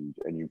back and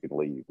you can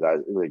leave.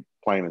 That like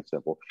plain and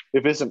simple.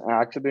 If it's an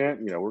accident,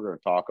 we're going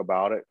to talk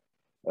about it.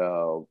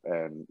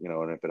 And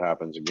if it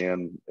happens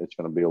again, it's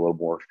going to be a little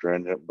more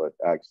stringent. But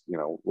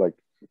like,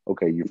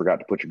 okay, you forgot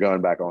to put your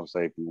gun back on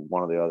safety.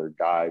 One of the other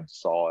guides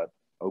saw it.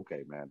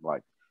 Okay, man,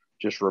 like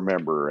just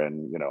remember.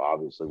 And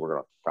obviously we're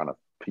going to kind of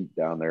peek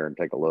down there and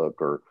take a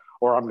look, or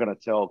I'm going to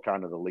tell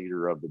kind of the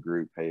leader of the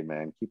group, hey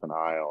man, keep an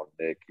eye on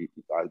Nick.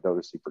 I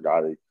noticed he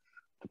forgot to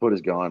put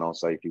his gun on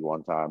safety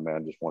one time,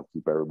 man. Just want to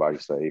keep everybody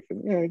safe.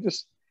 And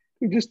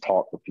you just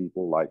talk to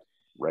people like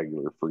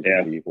regular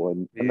freaking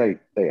people, and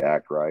they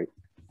act right.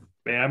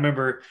 Man, I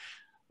remember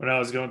when I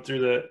was going through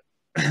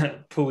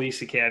the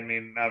police academy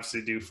and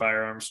obviously do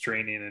firearms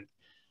training,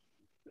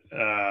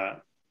 and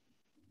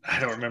I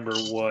don't remember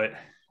what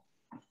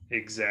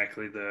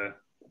exactly the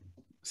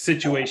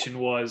situation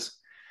was,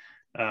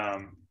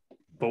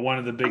 but one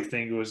of the big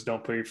things was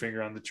don't put your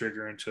finger on the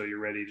trigger until you're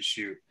ready to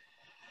shoot.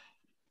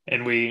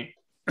 And it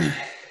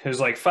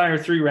was like fire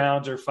 3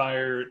 rounds or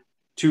fire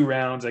 2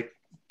 rounds. I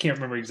can't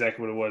remember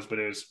exactly what it was, but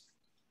it was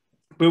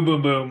boom,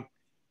 boom, boom.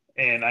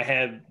 And I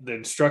had the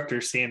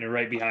instructor standing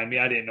right behind me.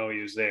 I didn't know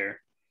he was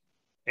there,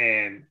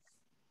 and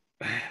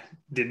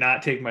did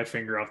not take my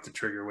finger off the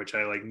trigger, which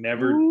I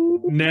never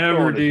do.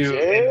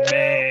 And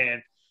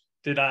man,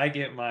 did I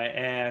get my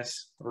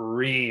ass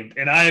reamed.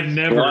 And I have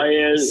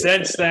never,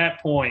 since that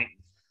point,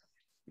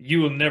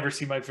 you will never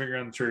see my finger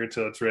on the trigger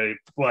until it's ready.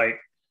 Like,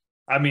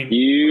 I mean, and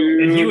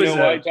he was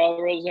why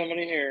Tyler Rose having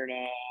a hair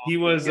now. He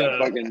was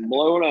fucking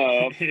blown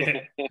up.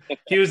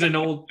 He was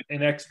an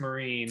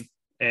ex-Marine,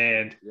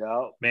 and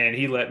man,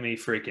 he let me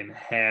freaking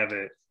have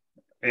it.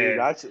 Dude,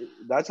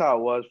 that's how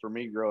it was for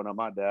me growing up.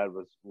 My dad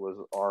was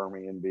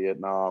Army in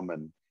Vietnam,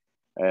 and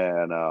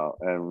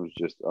was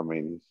just, I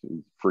mean,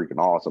 he's freaking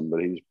awesome,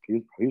 but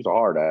he's a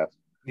hard ass.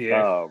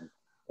 Yeah.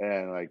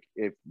 And like,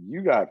 if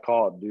you got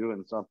caught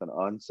doing something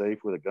unsafe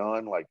with a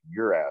gun, like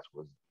your ass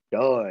was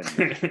done.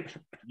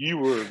 You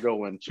were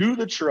going to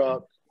the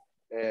truck,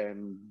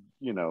 and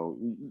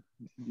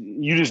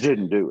you just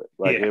didn't do it.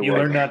 Like, you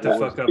learn not to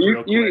fuck up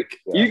real quick.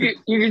 You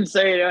can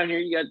say it on here.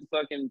 You got the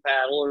fucking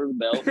paddle or the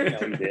belt.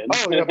 You did.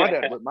 Oh yeah, my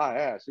dad whipped my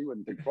ass. He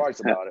wouldn't think twice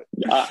about it.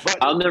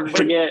 I'll never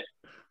forget.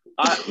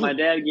 My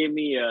dad gave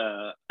me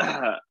a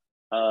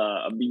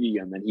BB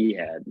gun that he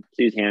had.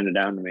 He was handed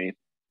down to me,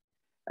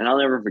 and I'll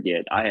never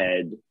forget. I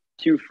had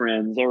 2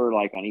 friends. They were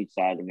like on each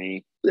side of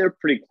me. They're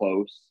pretty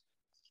close,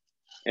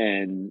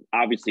 and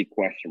obviously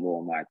questionable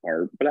on my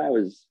part. But I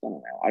don't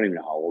know. I don't even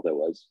know how old I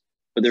was.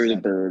 But there was a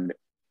bird.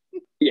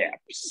 Yeah,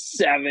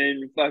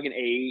 7, fucking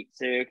 8,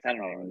 6. I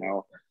don't even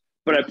know.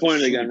 But I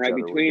pointed the gun right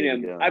between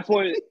him. I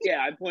pointed the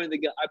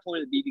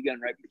BB gun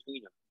right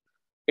between them,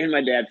 and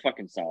my dad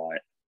fucking saw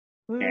it.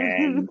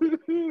 And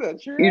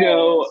that's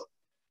your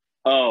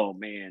oh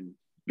man,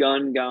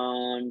 gun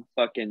gone.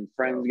 Fucking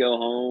friends go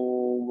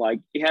home.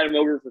 Like, he had him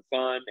over for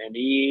fun, and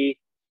he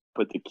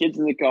put the kids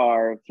in the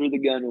car, threw the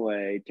gun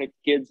away, took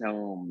the kids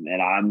home,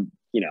 and I'm,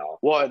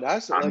 well,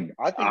 that's I think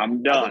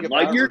I'm done.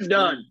 Like, you're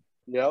done.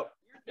 Yep.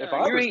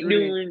 You ain't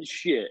doing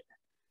shit.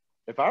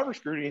 If I ever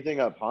screwed anything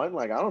up hunting,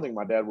 like, I don't think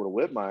my dad would have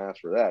whipped my ass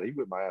for that. He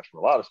whipped my ass for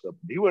a lot of stuff.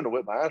 But he wouldn't have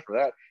whipped my ass for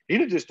that.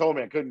 He'd have just told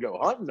me I couldn't go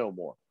hunting no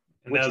more.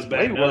 And which is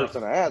way worse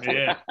than an ass.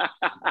 Yeah.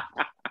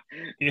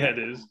 Yeah, it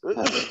is.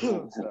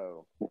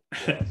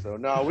 So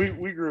no,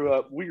 we grew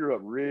up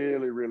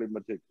really, really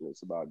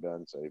meticulous about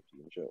gun safety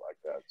and shit like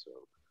that. So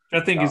I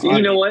think it's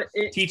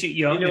teach it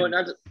young.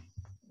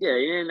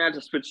 Not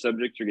to switch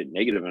subjects or get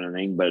negative or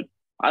anything, but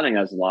I think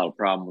that's a lot of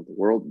problem with the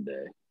world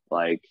today.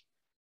 Like,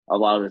 a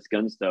lot of this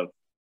gun stuff,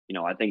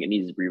 I think it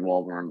needs to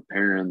revolve around the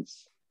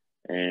parents,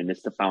 and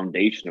it's the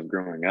foundation of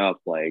growing up.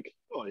 Like,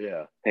 oh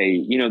yeah,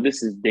 hey,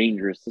 this is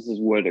dangerous. This is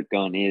what a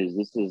gun is.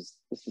 This is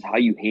how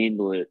you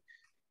handle it.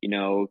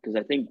 Because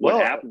I think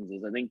what happens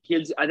is, I think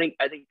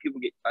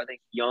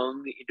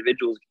young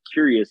individuals get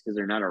curious because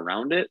they're not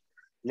around it.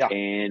 Yeah.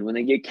 And when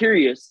they get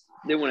curious,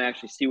 they want to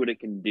actually see what it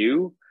can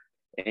do.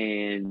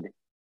 And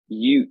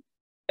you,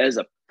 as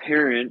a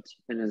parent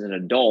and as an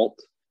adult,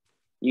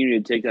 you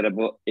need to take that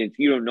about. If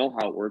you don't know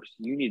how it works,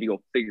 you need to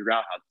go figure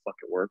out how the fuck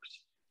it works.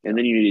 And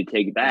then you need to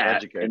take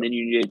that, and then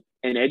you need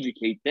to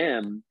educate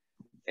them,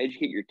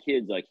 educate your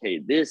kids. Like, hey,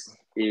 this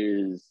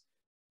is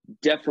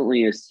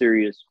definitely a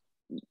serious.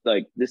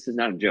 Like, this is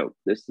not a joke.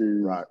 This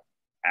is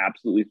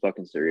absolutely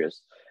fucking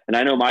serious. And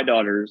I know my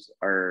daughters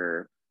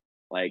are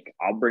like,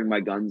 I'll bring my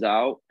guns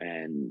out,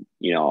 and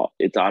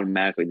it's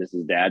automatically, this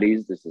is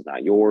daddy's. This is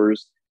not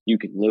yours. You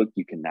can look.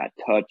 You cannot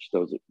touch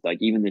those. Like,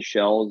 even the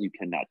shells, you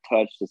cannot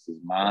touch. This is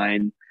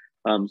mine.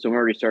 So I'm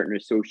already starting to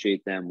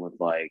associate them with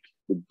like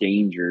the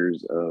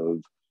dangers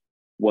of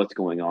what's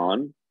going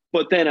on.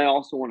 But then I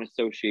also want to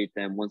associate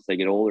them, once they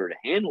get older, to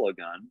handle a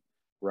gun,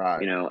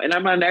 Right. And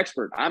I'm not an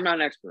expert.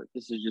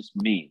 This is just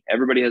me.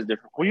 Everybody has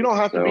different. Well, you don't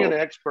have to be an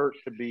expert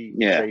to be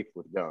safe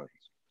with guns.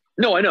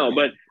 No, I know,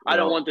 but I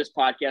don't want this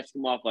podcast to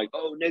come off like,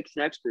 oh, Nick's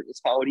an expert.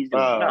 That's how what he's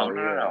doing.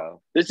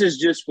 No. This is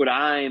just what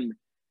I'm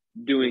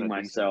doing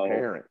myself,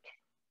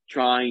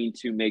 trying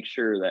to make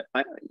sure that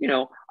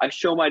I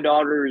show my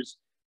daughters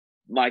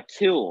my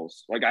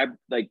kills.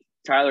 Like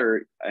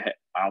Tyler,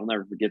 I'll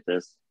never forget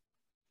this.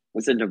 I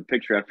sent him a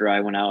picture after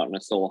I went out on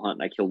a solo hunt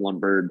and I killed one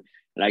bird.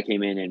 And I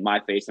came in my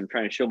face, I'm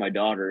trying to show my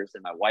daughters,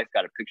 and my wife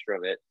got a picture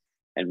of it.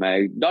 And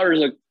my daughters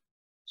look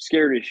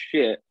scared as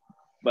shit,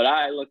 but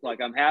I look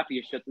like I'm happy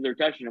as shit that they're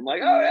touching. I'm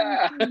like, oh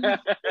yeah.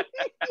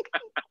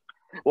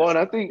 Well, and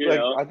I think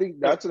I think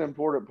that's an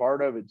important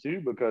part of it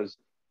too, because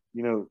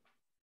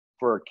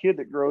for a kid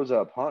that grows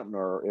up hunting,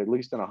 or at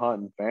least in a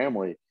hunting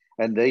family,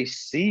 and they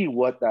see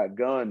what that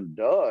gun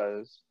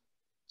does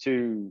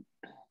to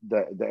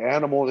the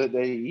animal that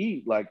they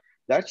eat, like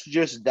that's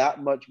just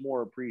that much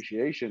more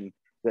appreciation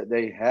that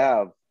they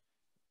have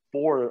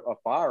for a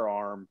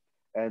firearm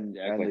and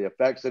the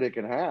effects that it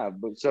can have.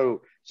 But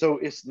so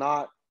it's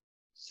not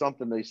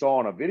something they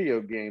saw in a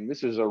video game.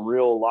 This is a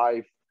real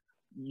life,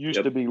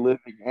 used to be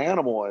living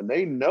animal, and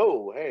they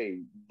know,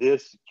 hey,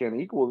 this can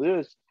equal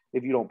this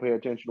if you don't pay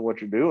attention to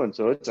what you're doing.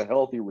 So it's a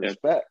healthy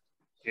respect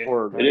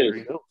for it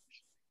is.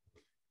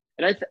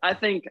 And I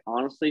think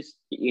honestly,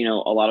 a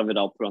lot of it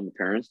I'll put on the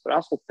parents, but I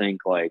also think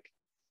like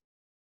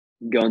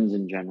guns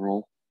in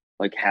general,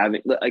 like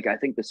having, like I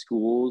think the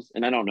schools,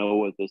 and I don't know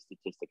what the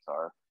statistics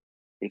are.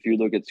 If you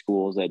look at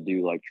schools that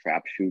do like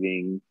trap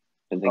shooting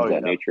and things of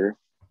that nature,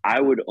 I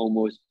would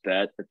almost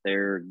bet that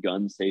their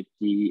gun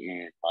safety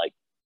and like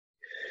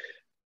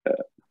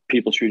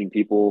people shooting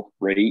people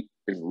rate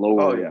is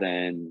lower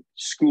than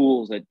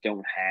schools that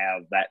don't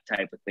have that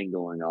type of thing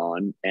going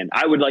on. And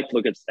I would like to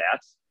look at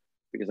stats,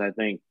 because I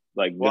think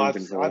like gun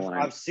control.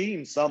 I've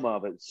seen some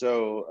of it.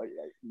 So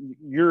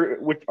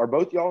are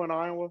both y'all in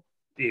Iowa?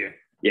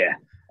 Yeah.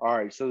 All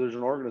right. So there's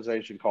an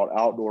organization called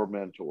Outdoor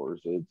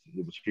Mentors. It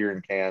was here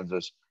in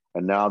Kansas,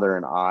 and now they're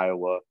in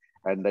Iowa,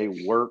 and they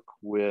work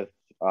with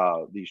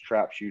these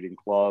trap shooting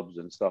clubs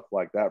and stuff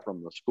like that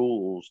from the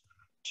schools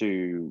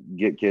to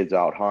get kids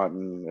out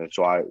hunting. And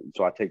so I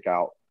take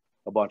out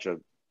a bunch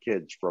of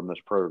kids from this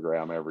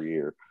program every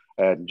year,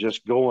 and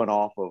just going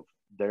off of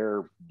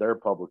their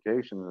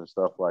publications and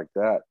stuff like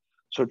that.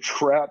 So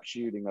trap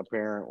shooting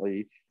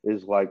apparently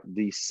is like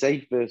the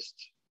safest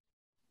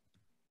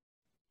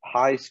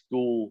high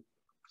school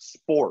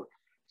sport.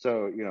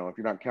 So, if you're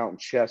not counting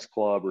chess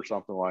club or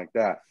something like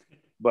that,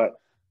 but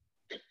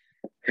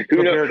you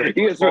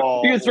can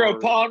throw a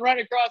pawn right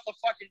across the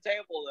fucking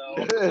table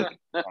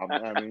though.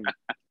 I mean,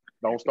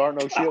 don't start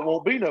no shit,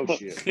 won't be no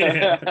shit.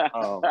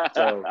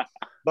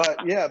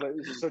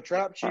 So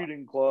trap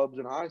shooting clubs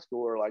in high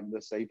school are like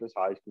the safest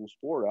high school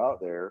sport out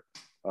there.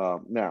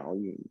 Now,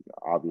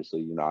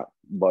 obviously, you're not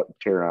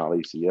tearing out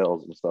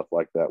ACLs and stuff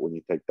like that when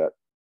you take that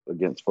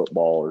against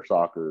football or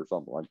soccer or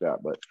something like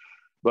that.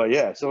 But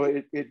yeah, so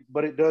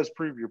it does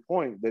prove your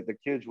point that the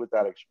kids with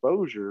that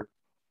exposure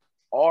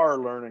are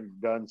learning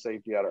gun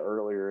safety at an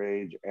earlier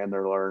age, and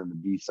they're learning to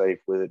be safe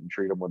with it and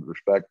treat them with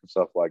respect and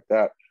stuff like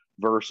that,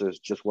 versus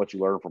just what you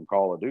learn from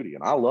Call of Duty.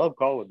 And I love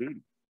Call of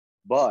Duty,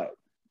 but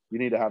you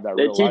need to have that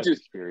real life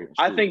experience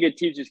too. I think it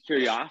teaches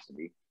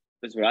curiosity.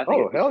 That's what I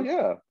think. Oh, hell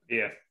yeah.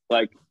 Yeah.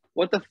 Like,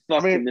 what the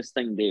fuck can this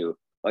thing do?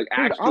 Like,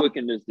 actually, what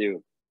can this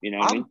do?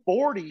 I'm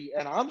 40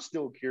 and I'm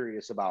still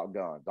curious about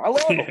guns. I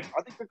love them.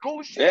 I think they're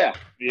cool as shit. Yeah.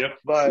 Yep.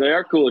 But they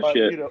are cool as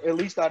shit. At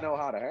least I know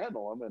how to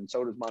handle them, and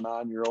so does my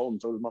 9-year-old,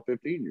 and so does my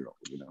 15-year-old.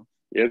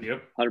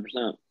 Yep.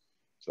 100%.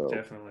 So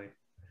definitely.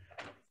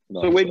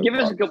 So Wade, give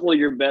us a couple of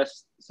your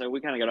best. So we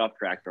kind of got off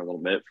track for a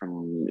little bit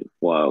from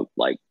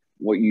like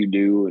what you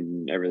do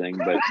and everything,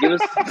 but give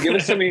us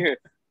some of your.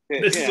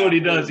 This is what he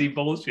does. He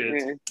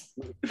bullshits.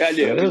 I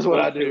do. This is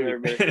what I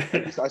do.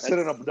 I sit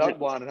in a duck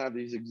blind and have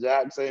these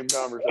exact same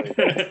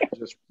conversations,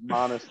 just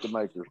minus the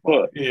maker's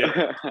mark.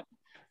 Yeah,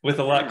 with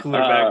a lot cooler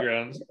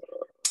backgrounds.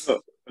 No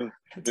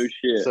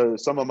shit. So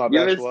some of my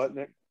best,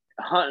 Nick?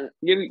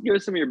 Give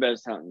us some of your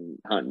best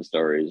hunting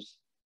stories.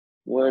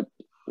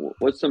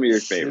 What's some of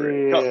your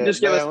favorite?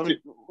 Just give us.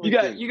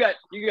 You got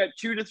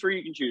 2 to 3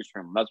 you can choose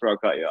from. That's where I'll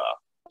cut you off.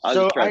 I'll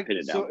just try to pin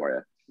it down for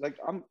you. Like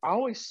I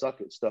always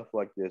suck at stuff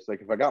like this.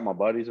 Like if I got my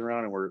buddies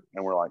around and we're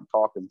like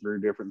talking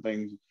through different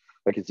things,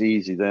 like it's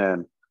easy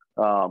then.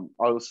 I'll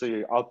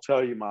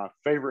tell you my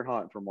favorite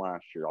hunt from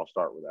last year. I'll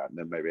start with that, and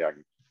then maybe I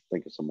can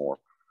think of some more.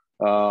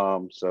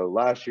 So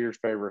last year's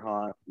favorite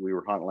hunt, we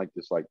were hunting like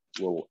this like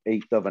little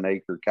 1/8 of an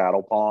acre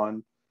cattle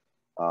pond.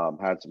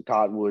 Had some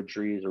cottonwood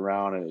trees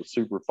around, and it was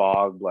super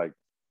fog, like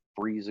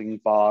freezing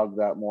fog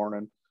that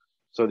morning.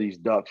 So these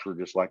ducks were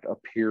just like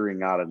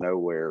appearing out of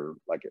nowhere,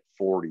 like at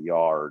 40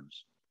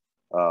 yards.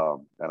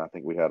 And I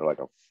think we had like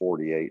a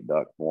 48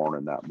 duck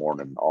morning that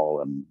morning,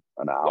 all in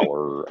an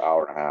hour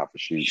and a half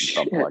of shooting,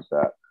 something like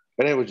that.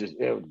 And it was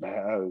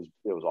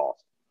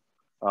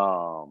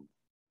awesome.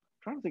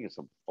 Trying to think of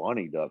some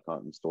funny duck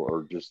hunting story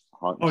or just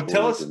hunting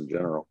stories in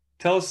general.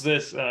 Tell us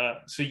this.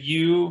 So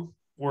you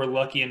were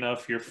lucky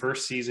enough your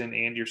first season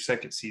and your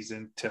second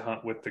season to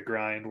hunt with the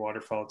Grind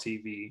Waterfowl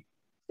TV.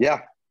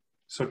 Yeah.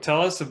 So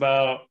tell us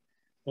about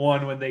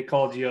one when they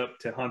called you up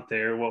to hunt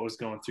there. What was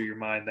going through your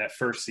mind that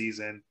first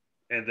season,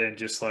 and then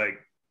just like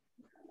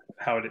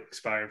how it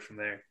expired from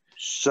there.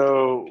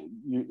 So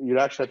you'd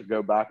actually have to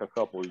go back a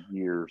couple of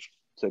years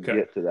to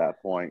get to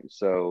that point.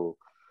 So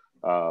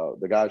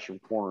the guys from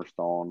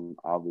Cornerstone,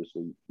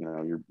 obviously, you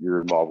know, you're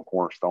involved with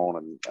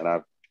Cornerstone, and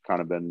I've kind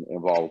of been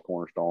involved with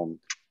Cornerstone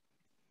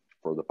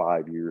for the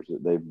 5 years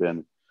that they've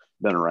been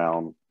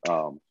around.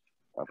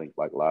 I think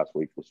like last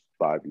week was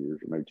 5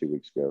 years, or maybe 2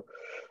 weeks ago.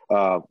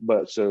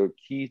 But so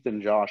Keith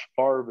and Josh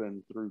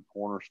Parvin through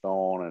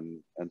Cornerstone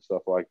and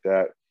stuff like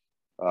that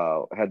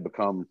had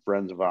become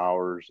friends of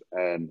ours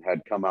and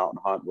had come out and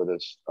hunt with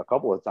us a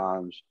couple of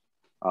times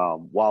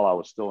while I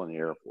was still in the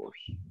Air Force.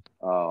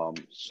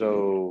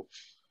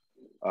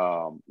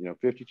 You know,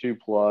 52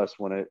 plus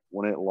when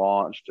it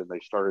launched, and they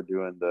started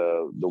doing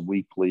the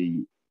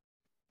weekly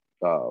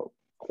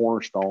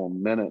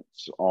Cornerstone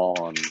minutes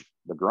on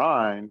the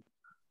Grind.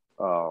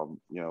 You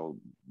know,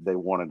 they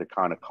wanted to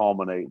kind of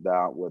culminate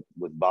that with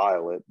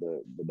Violet,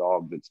 the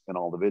dog that's in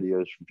all the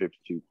videos from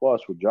 52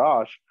 plus with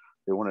Josh.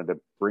 They wanted to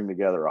bring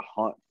together a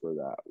hunt for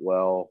that.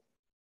 Well,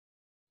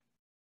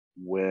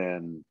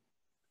 when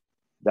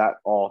that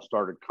all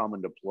started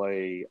coming to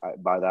play,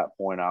 by that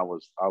point I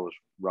was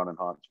running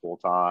hunts full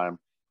time,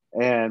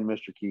 and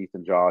Mr. Keith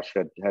and Josh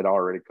had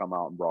already come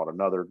out and brought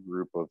another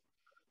group of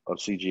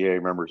CGA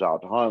members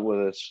out to hunt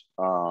with us.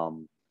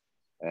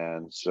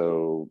 And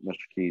so Mr.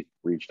 Keith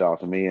reached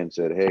out to me and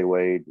said, "Hey,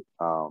 Wade,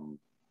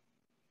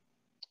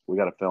 we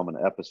got to film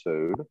an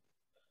episode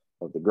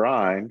of The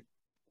Grind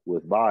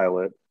with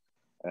Violet,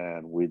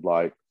 and we'd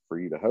like for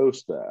you to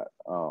host that,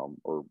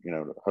 or, you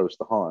know, to host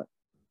the hunt."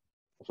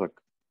 I was like,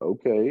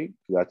 "Okay,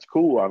 that's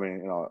cool." I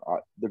mean, you know,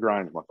 The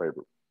Grind is my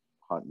favorite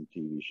hunting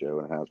TV show,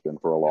 and it has been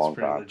for a long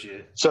time.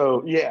 Legit.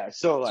 So yeah,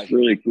 so like, it's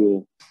really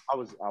cool. I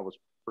was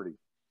pretty,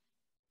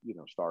 you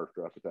know,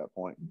 starstruck at that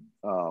point.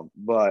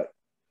 But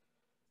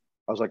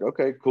I was like,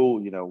 "Okay,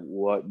 cool. You know,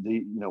 what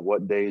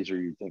days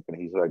are you thinking?"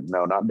 He's like,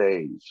 "No, not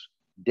days,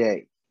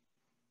 day."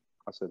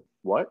 I said,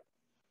 "What?"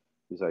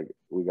 He's like,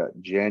 "We got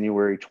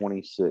January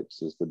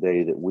 26th is the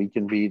day that we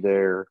can be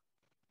there,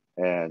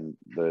 and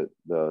the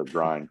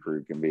Grind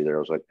crew can be there." I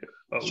was like,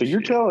 "So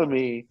you're telling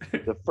me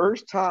the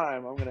first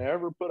time I'm going to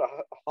ever put a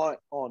hunt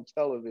on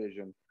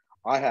television,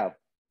 I have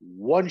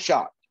one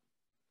shot?"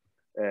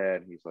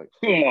 And he's like,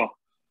 Yeah.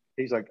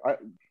 He's like,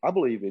 I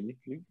believe in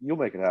you. You'll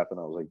make it happen."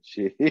 I was like,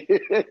 "Shit."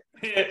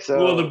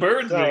 So, well, the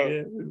birds make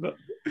it.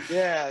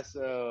 Yeah.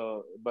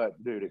 So,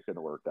 but dude, it couldn't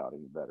have worked out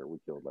any better. We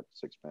killed like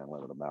a 6-man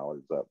limit of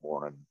mallards that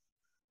morning,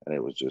 and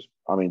it was just,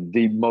 I mean,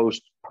 the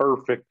most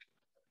perfect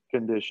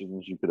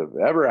conditions you could have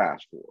ever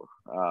asked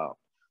for.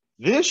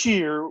 This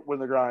year, when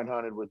the Grind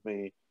hunted with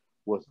me,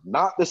 was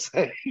not the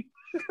same.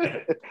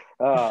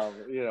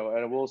 You know,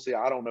 and we'll see.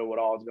 I don't know what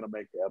all is going to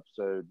make the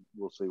episode.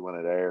 We'll see when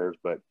it airs,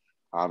 but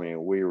I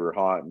mean, we were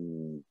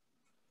hunting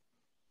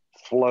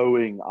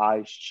flowing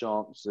ice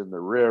chunks in the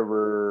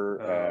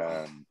river,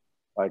 and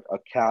like a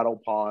cattle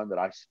pond that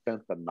I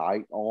spent the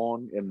night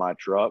on in my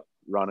truck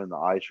running the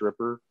ice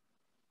ripper.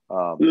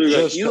 You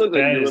look like you live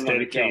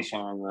on a cow dedication.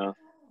 pond, though.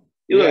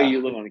 You look like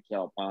you live on a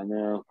cow pond,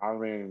 though. I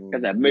mean,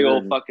 Got that big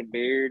old fucking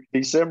beard.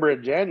 December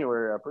and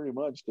January, I pretty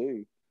much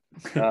do.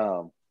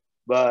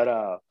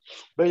 But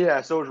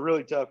yeah, so it was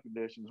really tough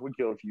conditions. We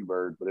killed a few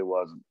birds, but it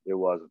wasn't,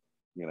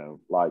 you know,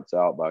 lights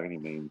out by any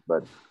means.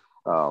 But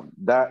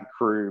that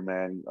crew,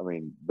 man, I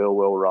mean, Bill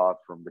Wilroth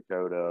from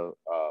Dakota,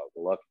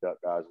 the Lucky Duck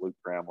guys, Luke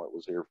Cramlett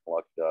was here from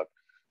Lucky Duck,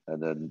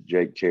 and then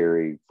Jake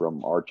Cherry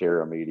from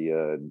Arterra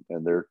Media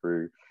and their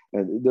crew.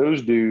 And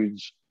those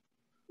dudes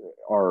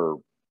are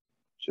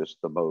just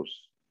the most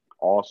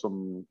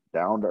awesome,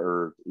 down to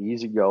earth,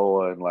 easy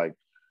going. Like,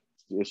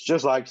 it's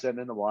just like sitting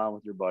in the blind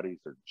with your buddies.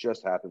 There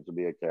just happens to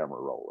be a camera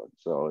rolling.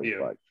 So it's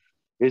like,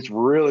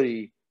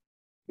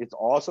 it's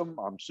awesome.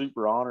 I'm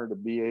super honored to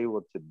be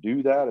able to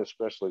do that,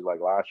 especially like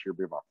last year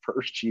being my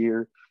first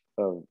year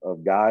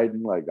of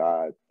guiding. Like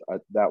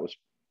that was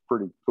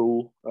pretty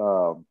cool.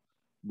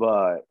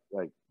 But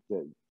like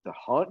the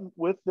hunting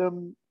with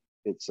them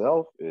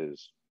itself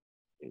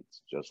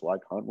it's just like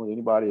hunting with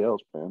anybody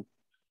else, man.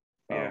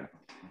 Yeah.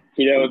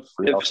 You know,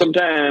 if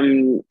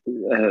sometime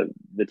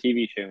the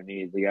TV show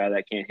needs a guy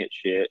that can't hit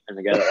shit and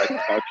the guy that likes to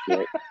talk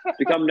shit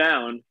to come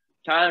down,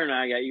 Tyler and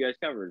I got you guys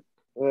covered.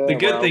 The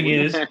good thing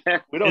is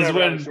when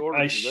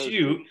I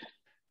shoot,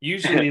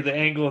 usually the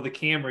angle of the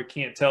camera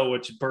can't tell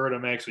which bird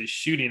I'm actually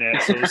shooting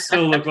at, so it'll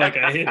still look like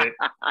I hit it.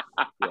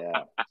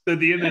 Yeah. So at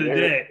the end of the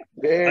day,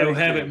 I will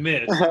have it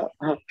missed.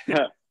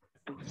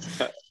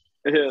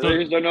 They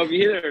just don't know if you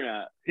hit it or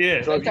not.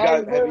 Yeah. So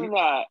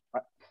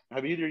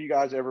have either of you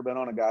guys ever been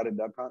on a guided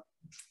duck hunt?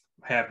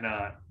 Have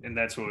not, and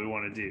that's what we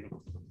want to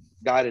do.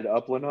 Guided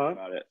upland hunt?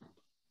 About it.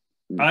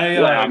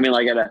 I mean,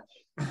 like at a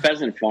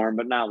pheasant farm,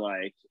 but not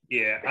like.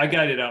 Yeah, I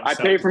got it out. I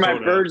pay for my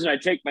birds and I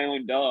take my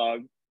own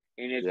dog,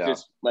 and it's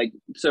just like,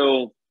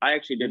 so I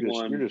actually did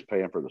one. You're just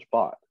paying for the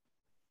spot.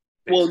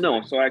 Well,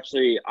 no. So I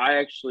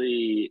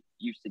actually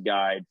used to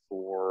guide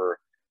for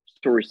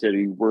Story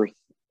City Worth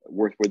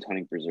Woods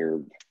Hunting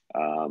Preserve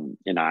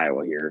in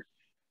Iowa here.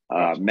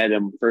 Met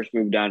him, first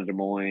moved down to Des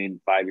Moines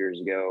 5 years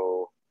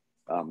ago.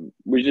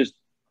 Was just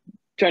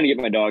trying to get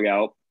my dog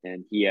out,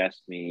 and he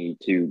asked me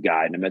to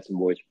guide. And I met some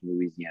boys from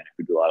Louisiana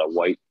who do a lot of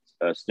white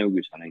snow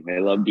goose hunting. They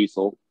love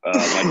Diesel,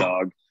 my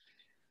dog.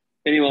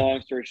 Anyway,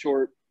 long story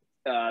short,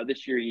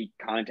 this year he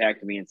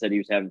contacted me and said he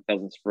was having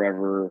pheasants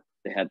forever.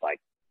 They had like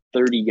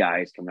 30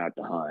 guys coming out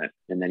to hunt.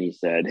 And then he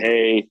said,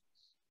 hey,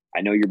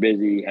 I know you're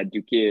busy, had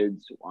 2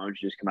 kids. Why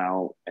don't you just come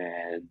out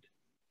and,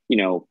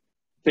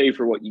 pay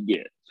for what you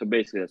get? So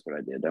basically that's what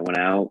I did. I went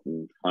out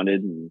and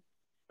hunted and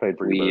paid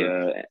for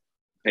your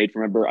paid for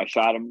my bird. I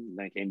shot them, and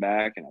then I came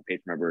back and I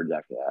paid for my birds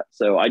after that.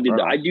 So I did.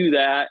 I do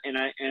that, and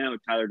I know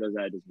Tyler does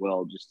that as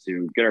well, just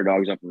to get our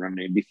dogs up and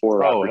running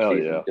before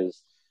season,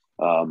 because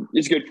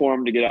it's good for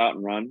them to get out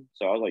and run.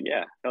 So I was like,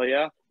 yeah, hell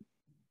yeah.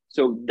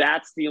 So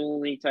that's the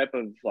only type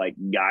of like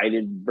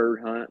guided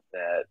bird hunt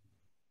that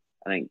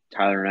I think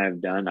Tyler and I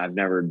have done. I've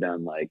never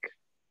done like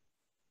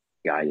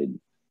guided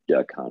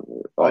duck hunt.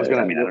 I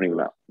don't even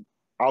know.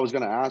 I was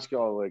going to ask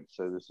y'all, like,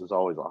 so this is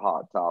always a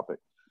hot topic.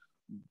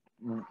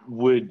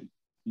 Would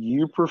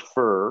you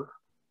prefer,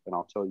 and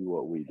I'll tell you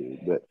what we do,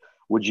 but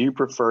would you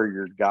prefer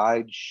your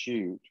guide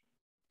shoot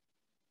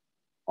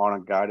on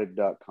a guided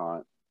duck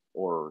hunt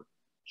or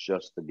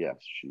just the guest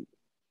shoot?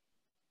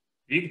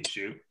 You can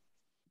shoot.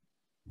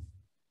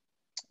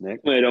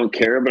 Nick? I don't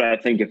care, but I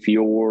think if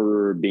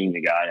you're being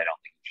the guide, I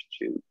don't think you should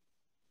shoot.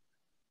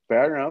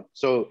 Fair enough.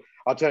 So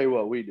I'll tell you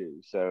what we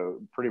do.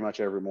 So pretty much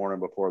every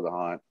morning before the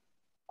hunt,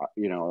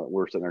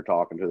 we're sitting there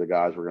talking to the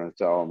guys. We're going to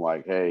tell them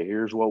like, hey,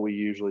 here's what we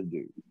usually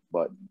do,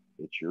 but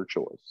it's your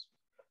choice.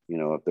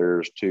 If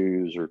there's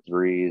 2s or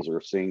 3s or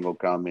a single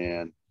come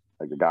in,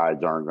 like the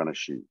guides aren't going to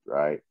shoot,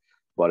 right?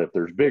 But if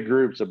there's big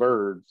groups of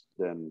birds,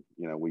 then,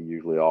 we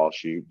usually all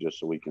shoot just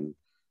so we can,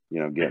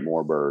 get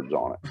more birds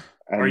on it.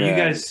 And are you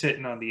guys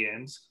sitting on the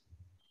ends?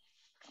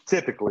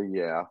 Typically,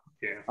 yeah.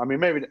 Yeah. I mean,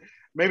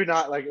 maybe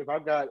not. Like if I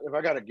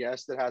got a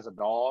guest that has a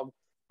dog,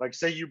 like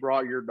say you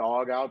brought your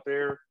dog out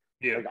there,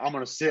 yeah, like I'm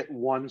gonna sit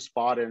one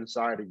spot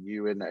inside of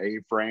you in the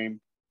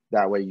A-frame.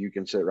 That way you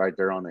can sit right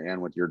there on the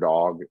end with your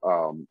dog,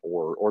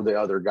 or the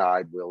other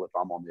guide will if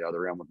I'm on the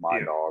other end with my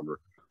dog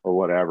or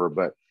whatever.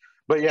 But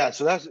yeah,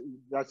 so that's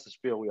the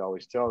spiel we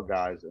always tell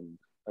guys, and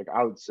like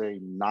I would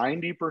say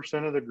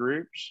 90% of the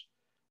groups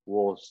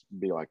will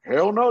be like,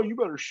 hell no, you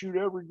better shoot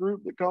every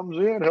group that comes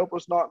in, help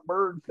us knock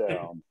birds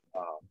down.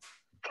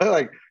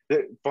 Like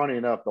funny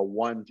enough, the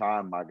one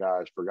time my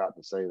guys forgot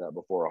to say that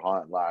before a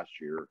hunt last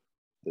year,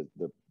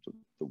 the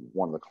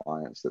one of the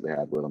clients that they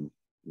had with them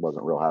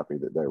wasn't real happy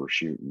that they were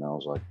shooting. I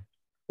was like,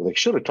 well, they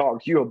should have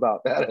talked to you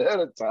about that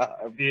ahead of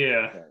time.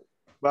 Yeah.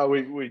 But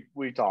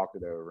we talked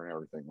it over and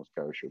everything was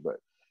kosher. But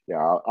yeah,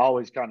 I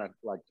always kind of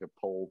like to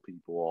poll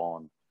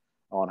people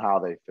on how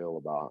they feel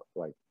about,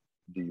 like,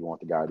 do you want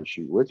the guy to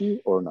shoot with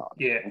you or not?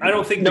 Yeah. I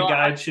don't think the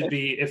guide should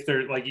be, if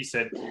they're, like you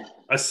said,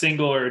 a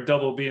single or a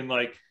double being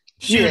like,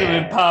 shoot him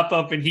and pop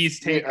up and he's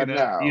taking it.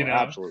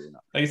 Absolutely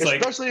not. Like, it's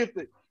especially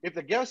if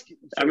the guest. So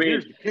I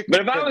mean, but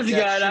if I was a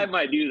guide, I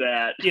might do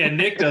that. Yeah,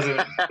 Nick doesn't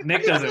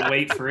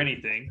wait for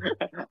anything.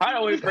 I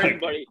don't wait for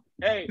anybody.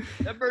 Hey,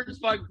 that bird is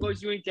fucking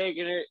close. You ain't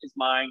taking it. It's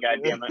mine.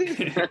 God damn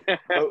it.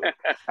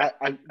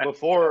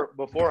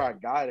 Before I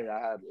guided, I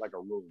had like a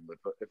rule.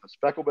 If a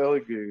speckled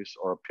belly goose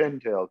or a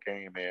pintail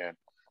came in,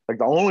 like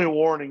the only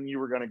warning you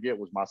were going to get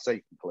was my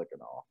safety clicking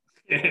off.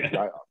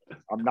 Yeah.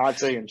 I'm not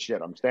saying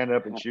shit. I'm standing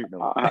up and shooting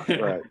them.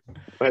 Right.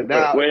 But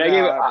now,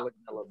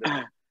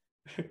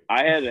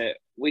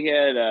 we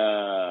had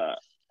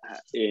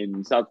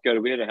in South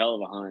Dakota, we had a hell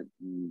of a hunt.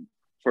 And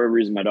for a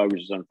reason, my dog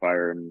was just on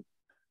fire, and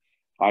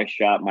I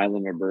shot my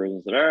limit birds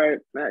and said, all right,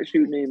 I'm not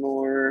shooting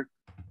anymore.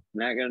 I'm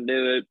not going to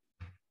do it.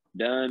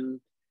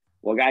 Done.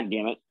 Well, God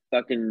damn it.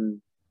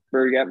 Fucking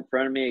bird got in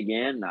front of me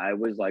again. And I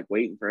was like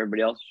waiting for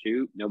everybody else to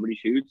shoot. Nobody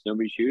shoots.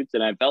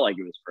 And I felt like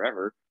it was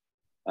foreher.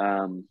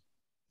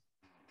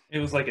 It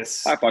was like a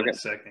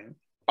second.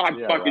 I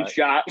fucking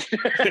shot.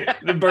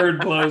 The bird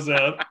blows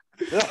up.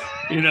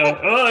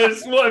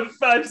 It's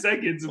 5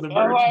 seconds and the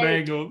bird's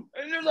mangled.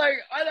 And they're like,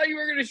 I thought you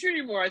were going to shoot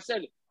anymore. I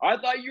said, I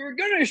thought you were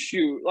going to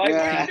shoot. Like,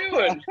 what are you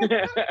doing?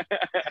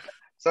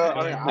 So,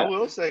 I mean, I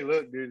will say,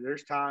 look, dude,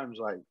 there's times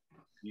like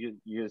you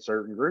get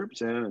certain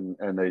groups in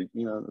and they,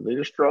 they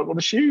just struggle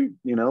to shoot.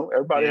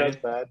 Everybody has a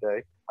bad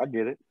day. I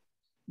get it.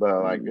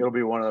 But, like, it'll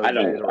be one of those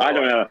days. I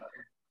don't know.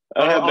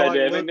 I have that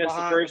day. I think that's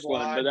the first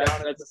one, but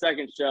that's the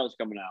second shell's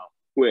coming out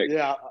quick.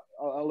 Yeah,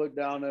 I look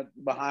down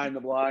behind the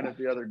blind at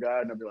the other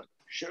guy, and I'll be like,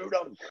 shoot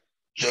him.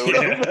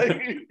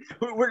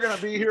 We're going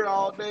to be here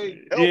all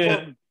day. Help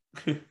him.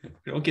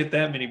 Don't get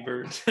that many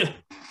birds.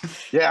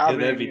 Yeah, I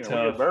mean, that'd be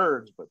tough.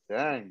 Birds, but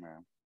dang,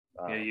 man.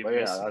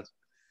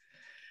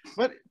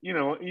 But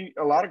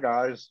a lot of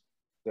guys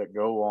that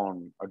go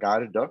on a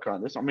guided duck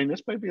hunt. This may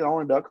be the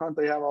only duck hunt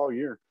they have all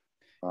year.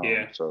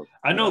 So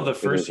I know the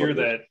first year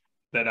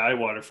that I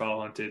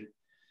waterfowl hunted,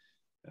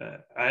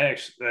 I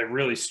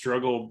really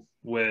struggled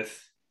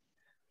with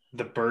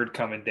the bird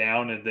coming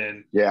down and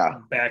then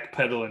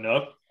backpedaling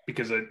up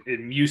because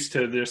I'm used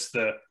to just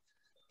the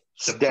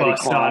steady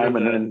bust out of climb, the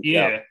and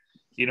then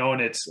you know,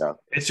 and it's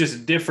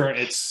just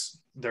different.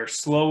 They're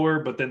slower,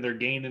 but then they're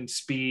gaining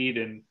speed,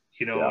 and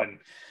you know, and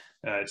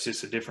it's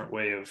just a different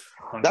way of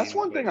hunting. That's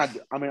one thing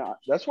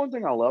that's one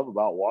thing I love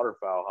about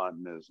waterfowl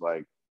hunting is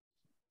like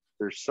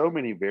there's so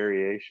many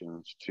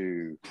variations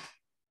to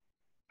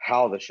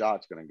how the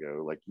shot's going to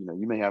go. Like, you know,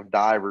 you may have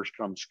divers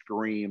come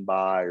scream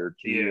by or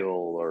teal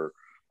or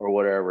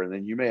whatever, and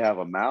then you may have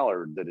a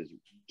mallard that is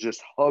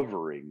just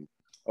hovering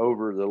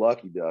over the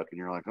lucky duck, and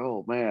you're like,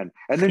 oh man,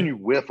 and then you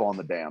whiff on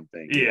the damn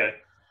thing.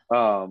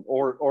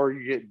 Or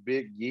you get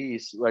big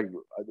geese. Like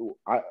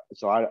I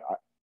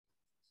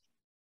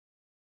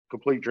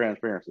complete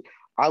transparency,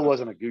 I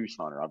wasn't a goose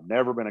hunter. I've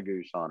never been a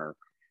goose hunter.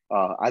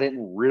 I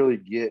didn't really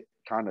get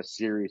kind of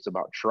serious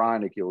about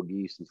trying to kill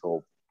geese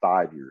until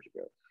 5 years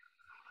ago.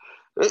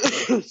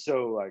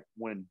 So like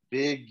when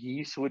big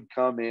geese would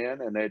come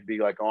in and they'd be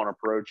like on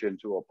approach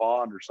into a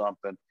pond or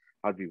something,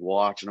 I'd be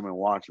watching them and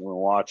watching them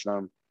and watching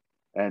them.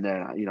 And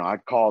then, you know,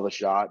 I'd call the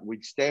shot.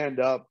 We'd stand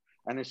up.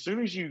 And as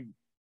soon as you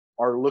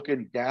are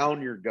looking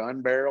down your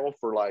gun barrel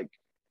for like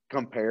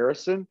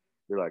comparison,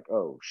 you're like,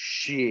 oh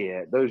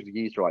shit, those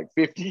geese are like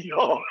 50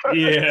 yards.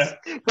 Yeah.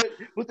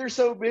 But they're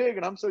so big,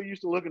 and I'm so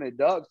used to looking at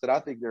ducks that I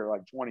think they're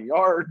like 20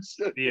 yards.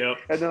 Yep.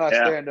 And then I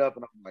stand up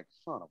and I'm like,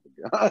 son of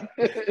a gun.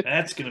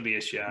 That's gonna be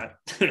a shot.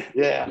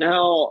 Yeah.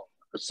 Now,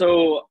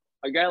 so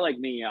a guy like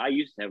me, I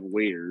used to have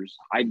waders.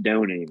 I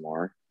don't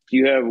anymore. Do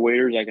you have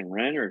waders I can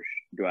rent, or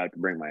do I have to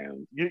bring my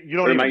own? You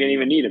don't. Or am I gonna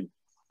even need them?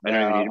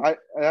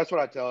 That's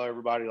what I tell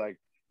everybody. Like,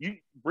 you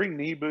bring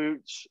knee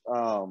boots,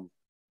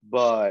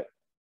 but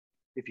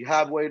if you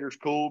have waders,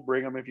 cool,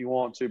 bring them if you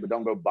want to, but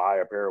don't go buy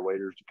a pair of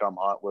waders to come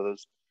hunt with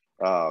us.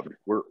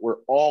 We're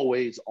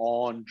always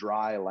on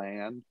dry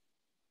land,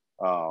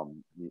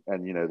 and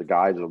you know the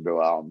guys will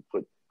go out and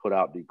put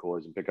out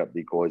decoys and pick up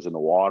decoys in the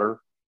water,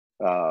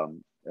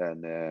 and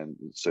then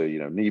so you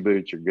know knee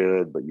boots are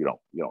good, but you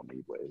don't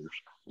need waders.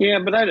 Yeah,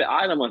 but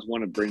I'd almost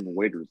want to bring the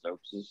waders though,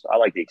 because I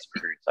like the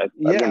experience. I'd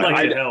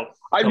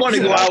want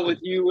to go out with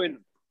you, and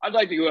I'd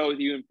like to go out with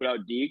you and put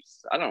out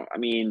deeks.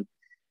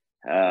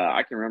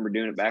 I can remember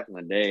doing it back in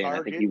the day, and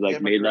I think he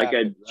like made like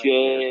a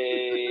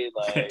J,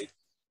 like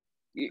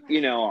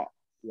you know.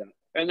 Yeah.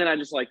 And then I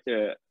just like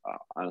to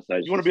honestly, I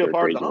just you want to be a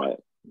part of the hunt.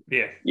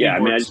 Yeah. I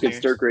mean, I just get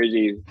stir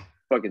crazy,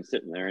 fucking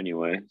sitting there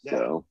anyway. Yeah.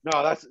 So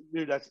no, that's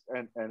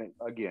and it,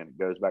 again, it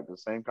goes back to the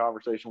same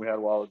conversation we had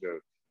a while ago.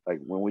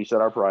 Like when we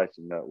set our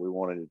pricing, we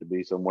wanted it to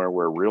be somewhere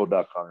where real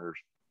duck hunters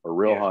or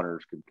real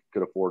hunters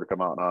could afford to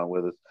come out and hunt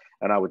with us.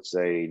 And I would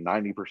say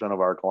 90% of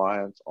our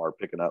clients are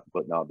picking up and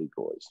putting out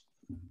decoys.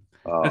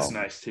 That's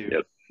nice too.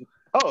 Yep.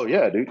 Oh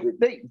yeah, dude.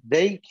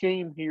 They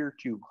came here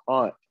to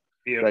hunt.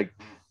 Yep. Like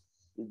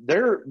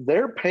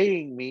they're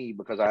paying me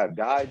because I have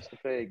guides to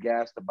pay,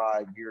 gas to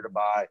buy, gear to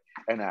buy,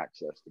 and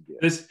access to get.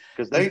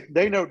 Because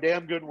they know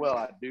damn good well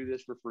I'd do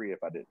this for free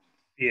if I didn't.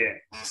 Yeah.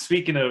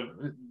 Speaking of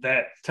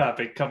that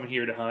topic, coming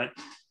here to hunt.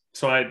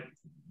 So I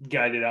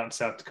guided out in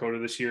South Dakota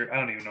this year. I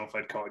don't even know if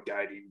I'd call it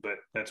guiding, but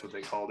that's what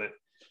they called it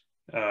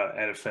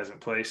at a pheasant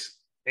place.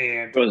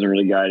 And it wasn't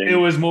really guiding. It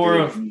was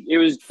more it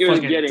was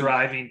getting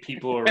driving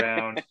people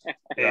around.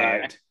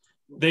 And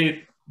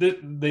they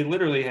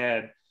literally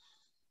had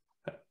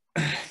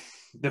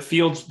the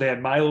fields. They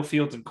had milo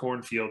fields and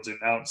corn fields, and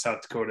out in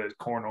South Dakota,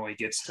 corn only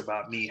gets to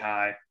about knee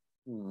high.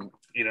 You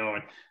know,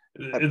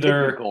 and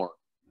they're corn.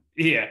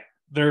 Yeah,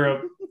 they're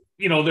I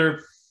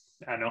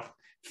don't know,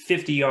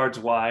 50 yards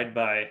wide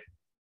by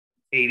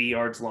 80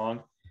 yards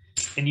long,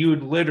 and you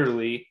would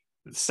literally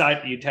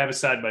you'd have a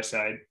side by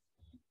side.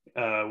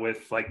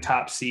 With like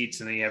top seats,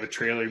 and then you have a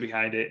trailer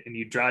behind it, and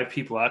you drive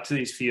people out to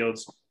these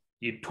fields.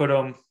 You'd put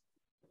them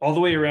all the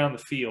way around the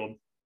field,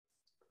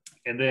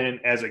 and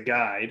then as a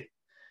guide,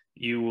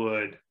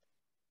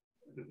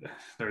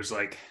 there's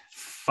like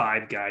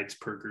 5 guides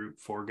per group,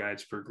 4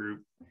 guides per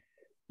group.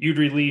 You'd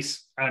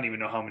release, I don't even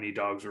know how many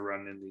dogs were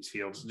running in these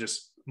fields,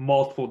 just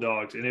multiple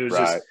dogs, and it was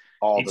just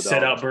you'd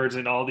set out birds,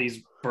 and all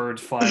these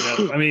birds flying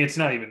up. I mean, it's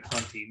not even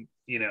hunting,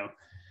 you know.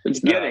 It's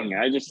getting.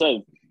 I just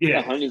said,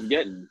 hunting's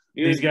getting.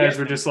 These guys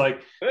were just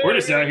like, we're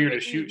just out here to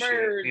shoot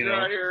shit, you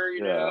know. Here,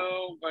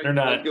 they're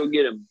not. Go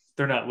get them.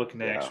 They're not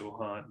looking to actual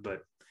hunt,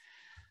 but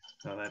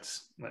no,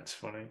 that's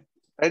funny.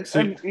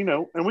 And you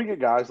know, and we get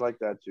guys like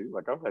that too.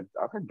 Like I've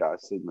had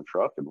guys sit in the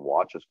truck and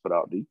watch us put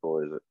out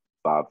decoys at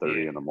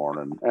 5:30 in the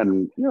morning,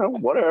 and you know,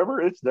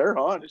 whatever, it's their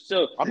hunt.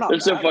 They're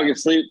still fucking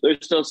sleep.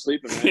 They're still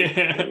sleeping. Right?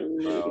 Yeah.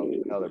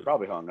 No, they're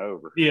probably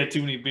hungover. Yeah,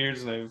 too many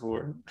beers the night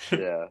before.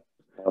 Yeah.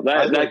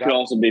 That could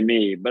also be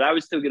me, but I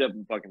would still get up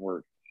and fucking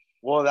work.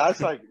 Well,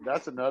 that's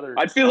another.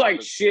 I'd feel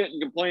like shit and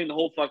complain the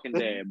whole fucking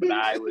day, but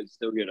I would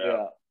still get up.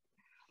 Yeah.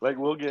 Like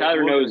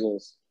Tyler knows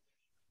this.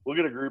 We'll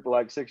get a group of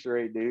like 6 or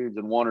 8 dudes,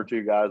 and 1 or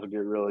 2 guys will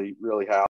get really, really high.